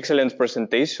 Excellent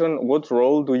presentation. What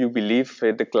role do you believe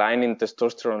declining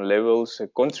testosterone levels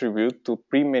contribute to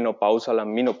premenopausal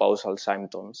and menopausal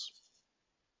symptoms?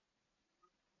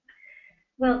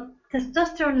 Well,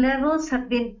 testosterone levels have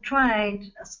been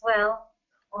tried as well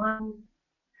on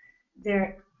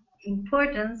their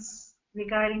importance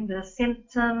regarding the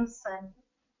symptoms and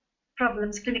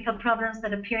problems, clinical problems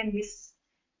that appear in this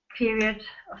period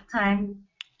of time,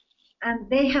 and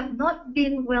they have not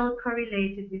been well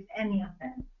correlated with any of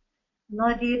them,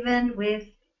 not even with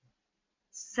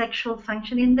sexual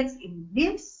function index in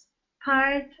this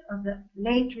part of the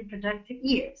late reproductive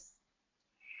years.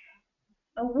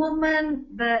 A woman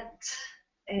that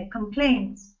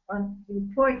complains on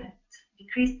important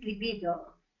decreased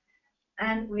libido,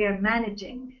 and we are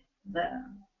managing the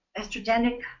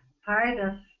estrogenic part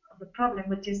of the problem,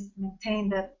 which is maintain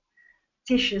the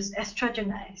tissues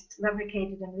estrogenized,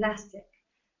 lubricated, and elastic.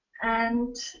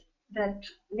 And that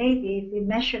lady, if we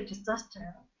measure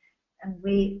testosterone and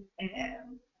we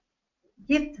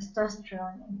give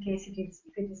testosterone in case if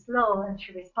it is low and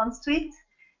she responds to it,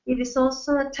 it is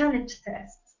also a challenge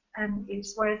test, and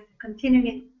it's worth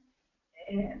continuing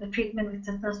the treatment with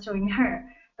testosterone in her.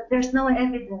 But there's no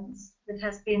evidence that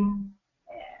has been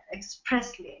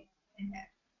expressly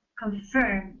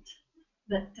confirmed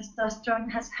that testosterone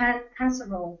has a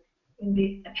role in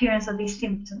the appearance of these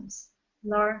symptoms,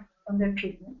 nor on their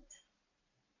treatment.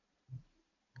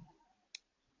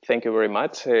 Thank you very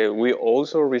much. We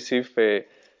also receive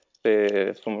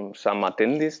from some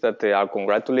attendees that they are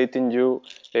congratulating you.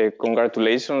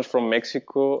 Congratulations from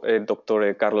Mexico,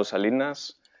 Dr. Carlos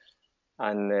Salinas.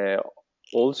 And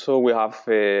also we have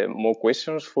more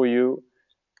questions for you.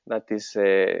 That is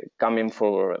coming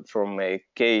from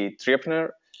Kay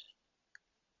Triepner.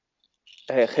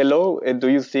 Hello, do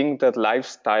you think that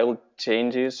lifestyle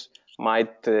changes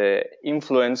might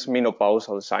influence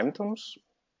menopausal symptoms?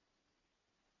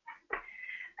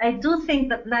 I do think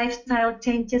that lifestyle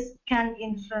changes can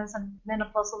influence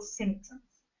menopausal symptoms.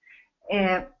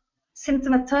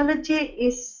 Symptomatology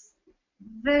is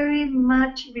very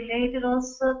much related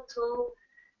also to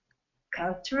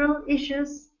cultural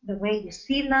issues, the way you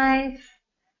see life,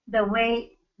 the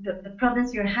way the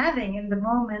problems you're having in the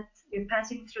moment you're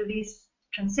passing through this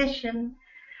transition,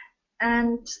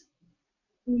 and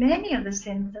many of the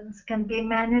symptoms can be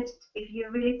managed if you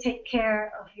really take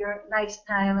care of your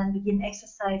lifestyle and begin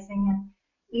exercising and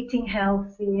eating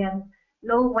healthy and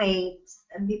low weight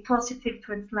and be positive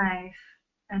towards life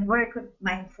and work with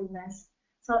mindfulness.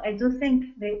 So I do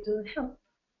think they do help.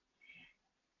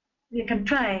 You can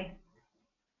try.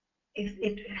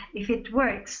 If it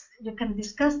works, you can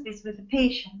discuss this with the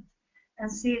patient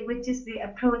and see which is the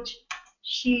approach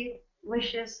she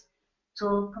wishes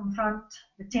to confront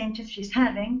the changes she's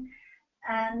having,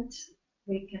 and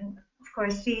we can of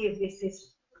course see if this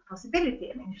is a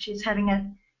possibility. I mean, if she's having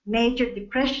a major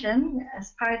depression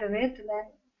as part of it, then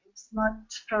it's not,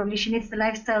 probably she needs the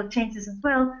lifestyle changes as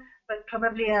well, but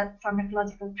probably a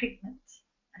pharmacological treatment.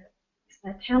 Is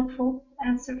that helpful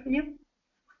answer for you?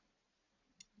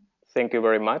 Thank you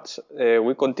very much.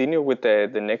 We continue with the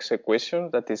next question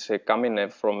that is coming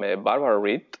from Barbara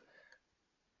Reed.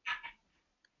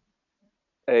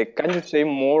 Can you say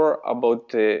more about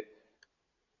the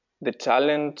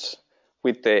challenge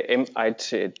with the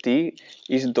MHT?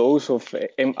 Is dose of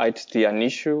MHT an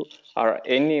issue? Are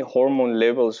any hormone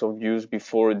levels of use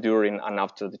before, during, and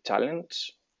after the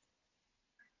challenge?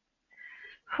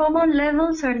 Hormone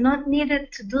levels are not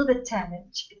needed to do the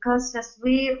challenge because, as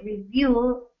we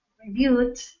reviewed,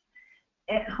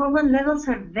 hormone levels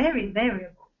are very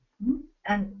variable.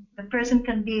 And the person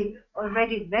can be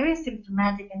already very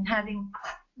symptomatic and having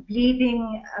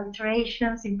bleeding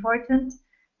alterations important,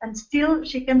 and still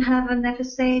she can have an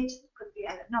FSH, could be,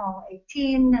 I don't know,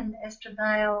 18 and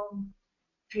estradiol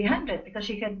 300 because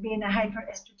she can be in a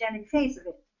hyperestrogenic phase of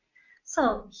it.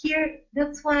 So here,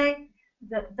 that's why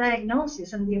the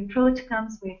diagnosis and the approach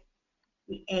comes with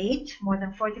the age, more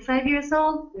than 45 years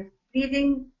old, with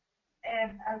bleeding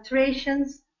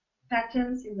alterations,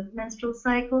 patterns in the menstrual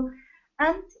cycle,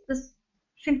 and the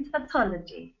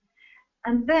symptomatology.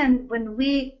 And then when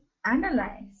we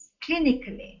analyze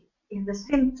clinically if the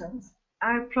symptoms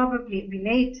are probably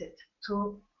related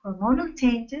to hormonal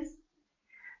changes,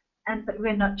 but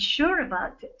we're not sure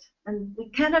about it, and we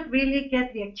cannot really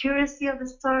get the accuracy of the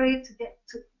story to get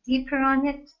deeper on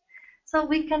it, so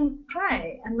we can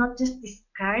try and not just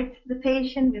discard the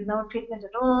patient with no treatment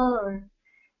at all,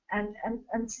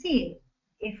 and see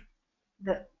if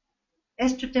the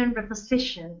estrogen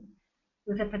reposition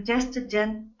with a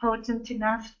progestogen potent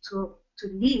enough to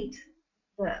lead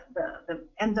the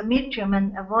endometrium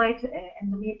and avoid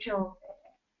endometrial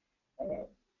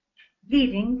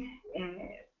bleeding,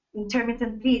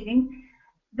 intermittent bleeding,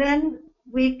 then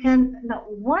we can know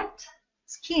what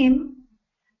scheme,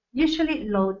 usually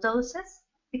low doses,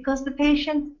 because the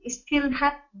patient is still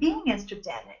being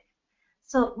estrogenic.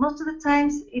 So most of the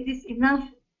times it is enough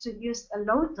to use a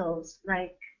low dose,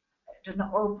 like, I don't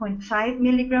know, 0.5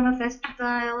 milligram of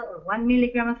estradiol or 1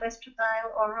 milligram of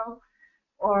estradiol oral,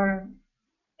 or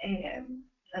a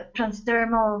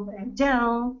transdermal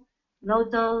gel, low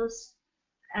dose,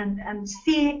 and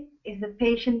see if the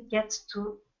patient gets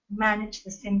to manage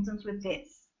the symptoms with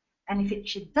this. And if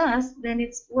she does, then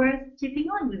it's worth keeping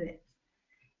on with it.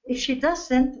 If she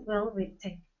doesn't, well, we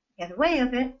get away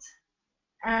of it,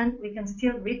 and we can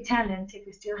still retalent if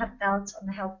we still have doubts on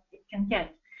the help it can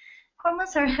get.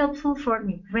 Hormones are helpful for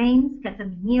migraines,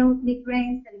 catamenial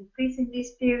migraines that increase in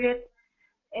this period.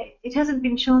 It hasn't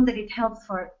been shown that it helps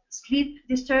for sleep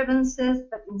disturbances,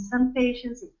 but in some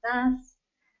patients it does.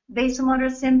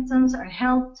 Vasomotor symptoms are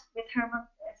helped with hormone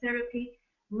therapy.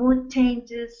 Mood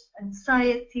changes,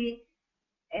 anxiety,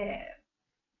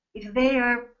 if they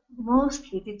are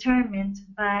mostly determined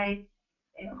by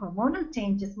hormonal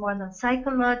changes more than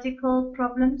psychological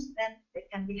problems, then they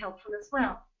can be helpful as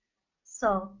well.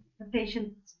 So the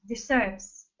patient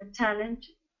deserves a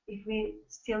challenge if we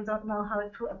still don't know how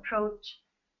to approach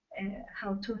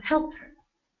how to help her.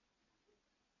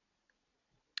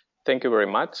 Thank you very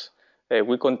much.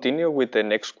 We continue with the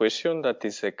next question that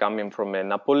is coming from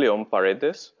Napoleon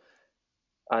Paredes,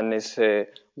 and is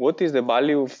what is the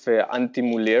value of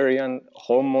anti-Mullerian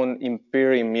hormone in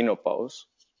perimenopause?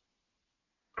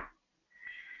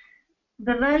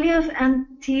 The value of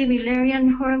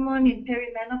anti-Mullerian hormone in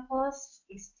perimenopause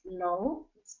is low.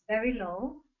 It's very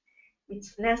low.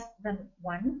 It's less than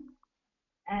 1,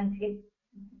 and it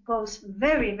goes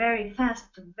very, very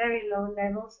fast to very low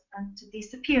levels and to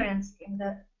disappearance in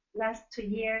the last 2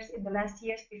 years, in the last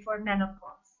years before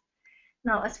menopause.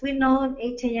 Now, as we know,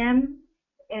 HAM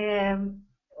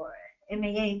or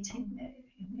MA8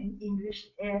 in English,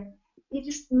 it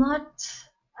is not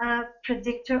a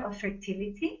predictor of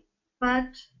fertility, but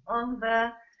of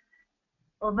the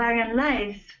ovarian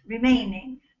life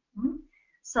remaining.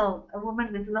 So a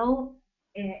woman with low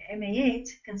MA8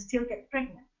 can still get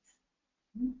pregnant.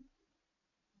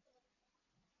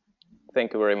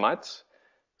 Thank you very much.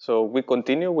 So we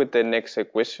continue with the next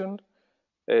question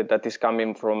that is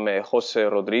coming from Jose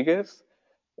Rodriguez.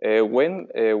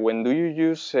 When do you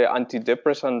use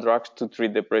antidepressant drugs to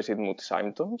treat depressive mood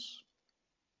symptoms?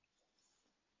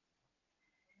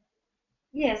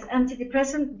 Yes,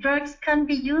 antidepressant drugs can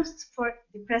be used for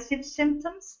depressive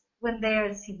symptoms when they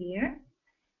are severe.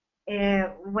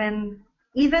 When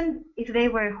even if they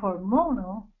were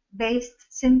hormonal based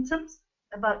symptoms,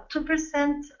 about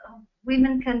 2% of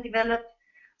women can develop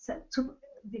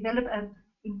an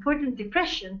important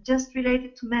depression just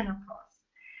related to menopause.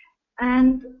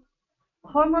 And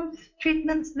hormone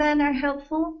treatments then are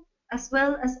helpful, as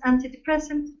well as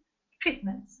antidepressant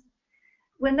treatments.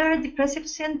 When there are depressive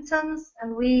symptoms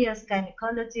and we as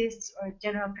gynecologists or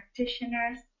general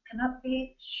practitioners cannot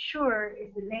be sure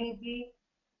if the lady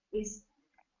is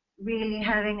really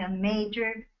having a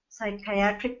major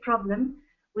psychiatric problem,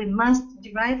 we must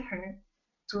derive her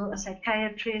to a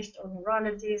psychiatrist or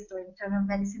neurologist or internal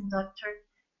medicine doctor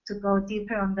to go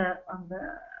deeper on the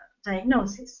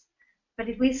diagnosis. But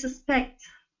if we suspect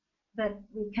that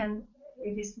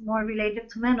it is more related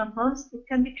to menopause, it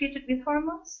can be treated with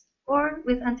hormones or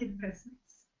with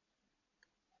antidepressants.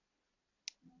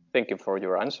 Thank you for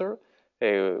your answer.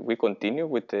 We continue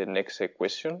with the next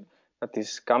question that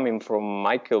is coming from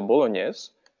Michael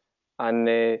Bolognese, and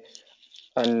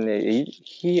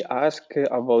he asked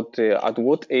about at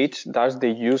what age does the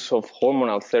use of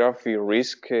hormonal therapy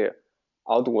risk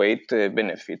outweigh the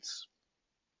benefits?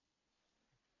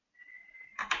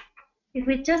 If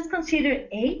we just consider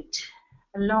age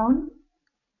alone,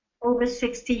 over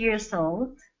 60 years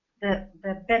old, the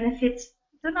benefits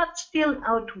do not still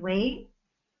outweigh,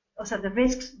 also the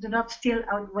risks do not still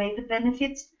outweigh the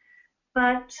benefits,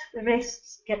 but the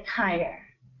risks get higher.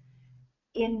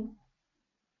 In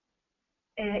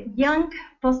young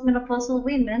postmenopausal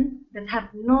women that have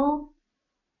no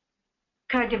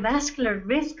cardiovascular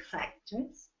risk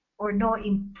factors or no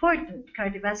important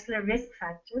cardiovascular risk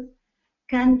factors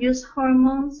can use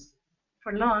hormones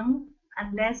for long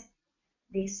unless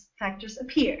these factors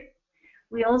appear.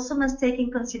 We also must take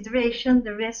in consideration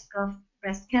the risk of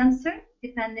breast cancer,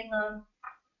 depending on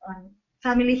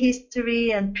family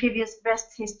history and previous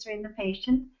breast history in the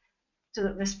patient,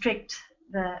 to restrict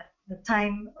the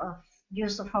time of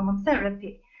use of hormone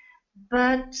therapy.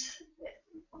 But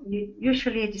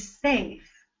usually it is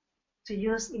safe to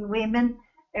use in women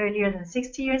earlier than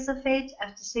 60 years of age.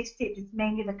 After 60, it is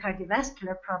mainly the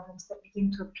cardiovascular problems that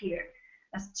begin to appear,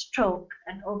 as stroke,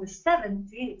 and over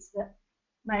 70, it's the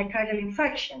myocardial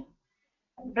infarction.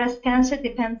 Breast cancer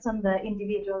depends on the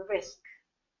individual risk.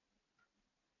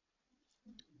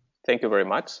 Thank you very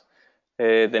much.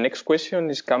 The next question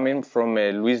is coming from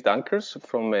Luis Dankers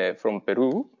from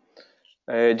Peru.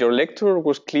 Your lecture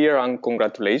was clear, and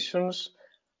congratulations.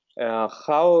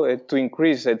 How to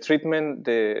increase treatment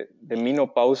the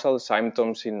menopausal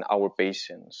symptoms in our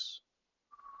patients?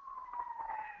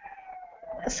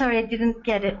 Sorry, I didn't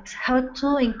get it. How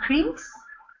to increase?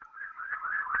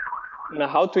 Now,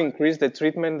 how to increase the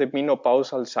treatment the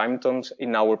menopausal symptoms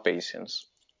in our patients?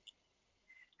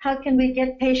 How can we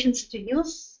get patients to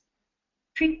use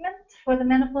treatment for the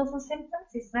menopausal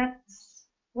symptoms? Is that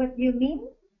what you mean?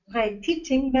 By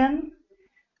teaching them,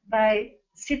 by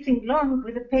sitting long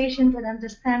with the patient and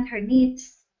understand her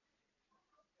needs,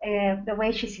 the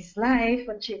way she sees life,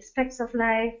 what she expects of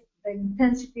life, the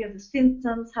intensity of the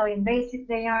symptoms, how invasive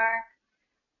they are,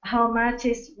 how much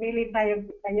is really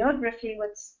biography,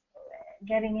 what's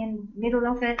getting in the middle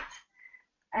of it.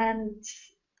 And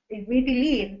if we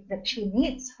believe that she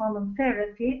needs hormone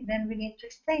therapy, then we need to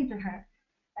explain to her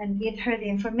and give her the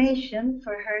information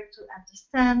for her to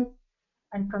understand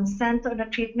and consent on a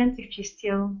treatment if she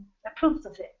still approves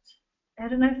of it. I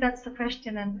don't know if that's the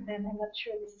question, and I'm not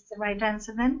sure this is the right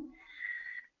answer then.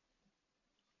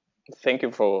 Thank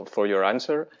you for your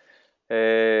answer.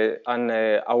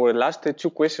 Our last two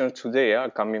questions today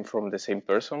are coming from the same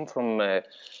person, from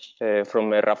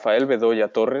Rafael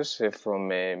Bedoya Torres from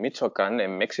Michoacan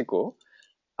in Mexico.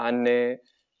 And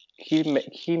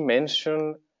he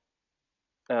mentioned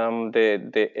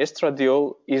the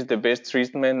estradiol is the best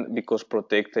treatment because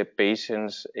protect the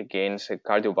patients against a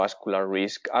cardiovascular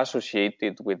risk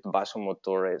associated with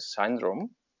vasomotor syndrome.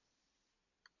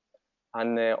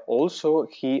 And also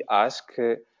he asked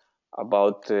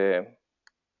about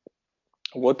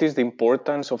what is the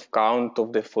importance of count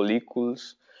of the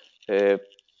follicles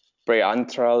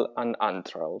preantral and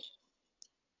antral.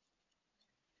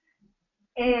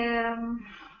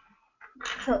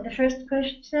 So the first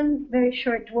question, very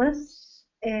short, was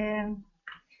again,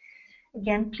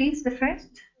 please, the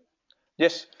first.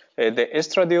 Yes, the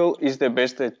estradiol is the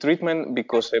best treatment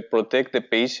because it protects the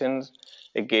patients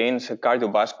against a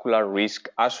cardiovascular risk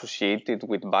associated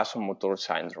with vasomotor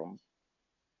syndrome.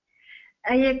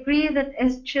 I agree that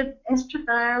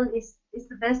estradiol is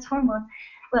the best hormone.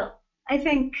 Well, I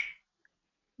think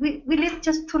we live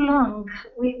just too long.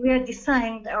 We are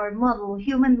designed, our model,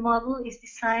 human model is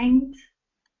designed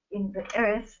in the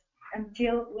earth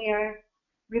until we are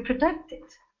reproductive.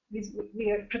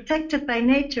 We are protected by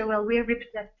nature while we are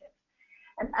reproductive.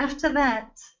 And after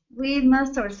that, we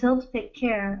must ourselves take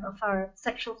care of our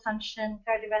sexual function,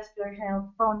 cardiovascular health,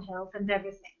 bone health, and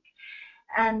everything.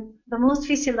 And the most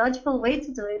physiological way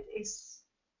to do it is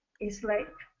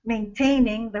like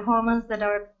maintaining the hormones that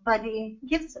our body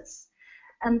gives us.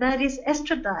 And that is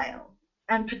estradiol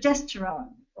and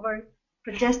progesterone, or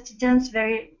progestogens,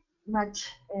 very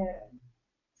much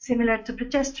similar to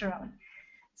progesterone.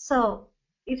 So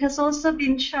it has also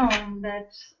been shown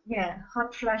that,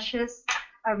 hot flushes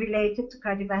are related to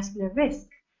cardiovascular risk.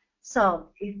 So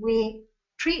if we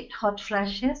treat hot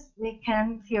flushes, we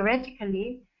can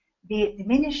theoretically be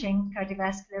diminishing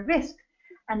cardiovascular risk,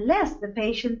 unless the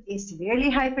patient is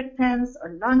severely hypertense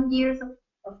or long years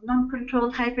of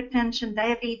non-controlled hypertension,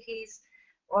 diabetes,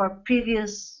 or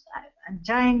previous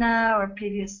angina, or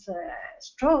previous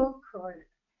stroke, or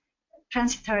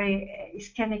transitory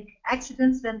ischemic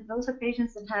accidents. Then those are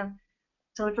patients that have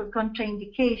total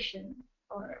contraindication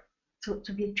or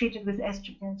to be treated with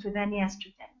estrogens, with any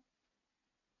estrogen.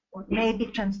 Or maybe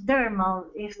transdermal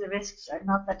if the risks are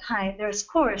not that high. There are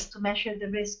scores to measure the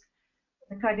risk,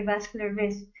 the cardiovascular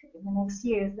risk in the next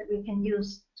years that we can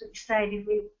use to decide if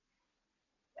we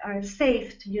are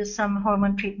safe to use some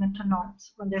hormone treatment or not.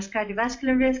 When there's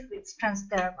cardiovascular risk, it's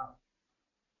transdermal.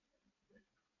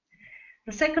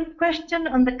 The second question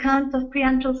on the count of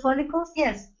preantral follicles,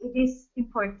 yes, it is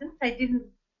important. I didn't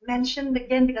mention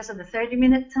again because of the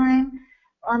 30-minute time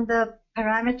on the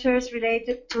parameters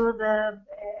related to the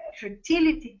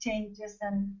fertility changes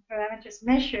and parameters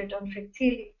measured on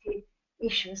fertility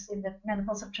issues in the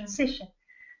menopausal transition.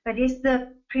 But is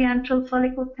the preantral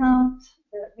follicle count,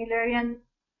 the Müllerian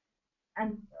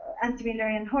and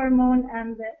anti-Müllerian hormone,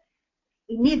 and the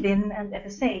inhibin and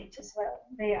FSH as well.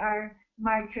 They are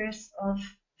markers of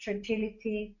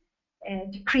fertility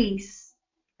decrease,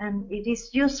 and it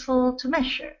is useful to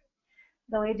measure,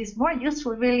 though it is more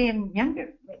useful really in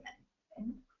younger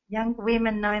women, young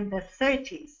women now in their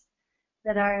 30s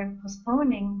that are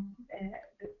postponing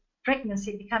the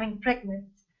pregnancy, becoming pregnant.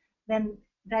 Then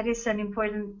that is an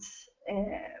important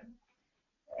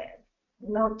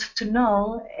note to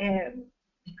know,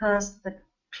 because the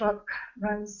clock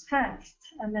runs fast,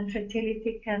 and then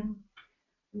fertility can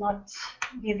not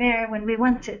be there when we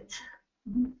want it.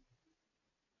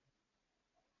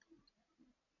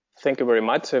 Thank you very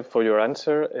much for your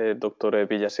answer, Dr.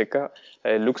 Villaseca.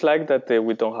 Looks like that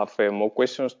we don't have more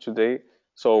questions today.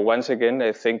 So once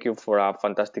again, thank you for a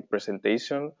fantastic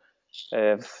presentation.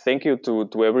 Thank you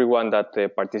to everyone that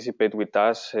participated with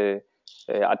us,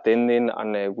 attending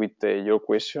and with your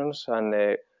questions.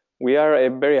 And we are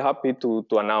very happy to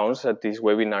announce that this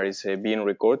webinar is being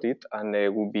recorded and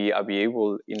will be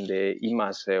available in the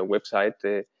EMAS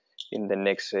website in the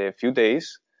next few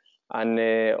days.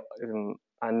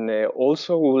 And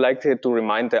also, we would like to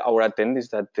remind our attendees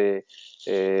that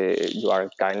you are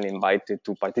kindly invited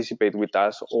to participate with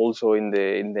us also in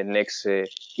the next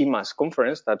EMAS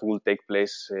conference that will take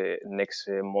place next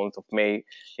month of May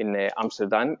in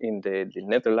Amsterdam, in the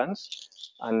Netherlands.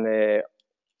 And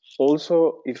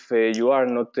also, if you are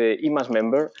not an EMAS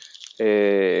member,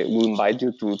 we invite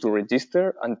you to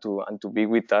register and to be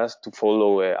with us to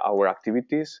follow our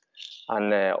activities,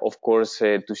 and of course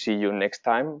to see you next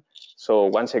time. So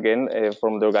once again,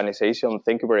 from the organization,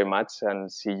 thank you very much,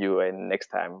 and see you next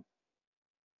time.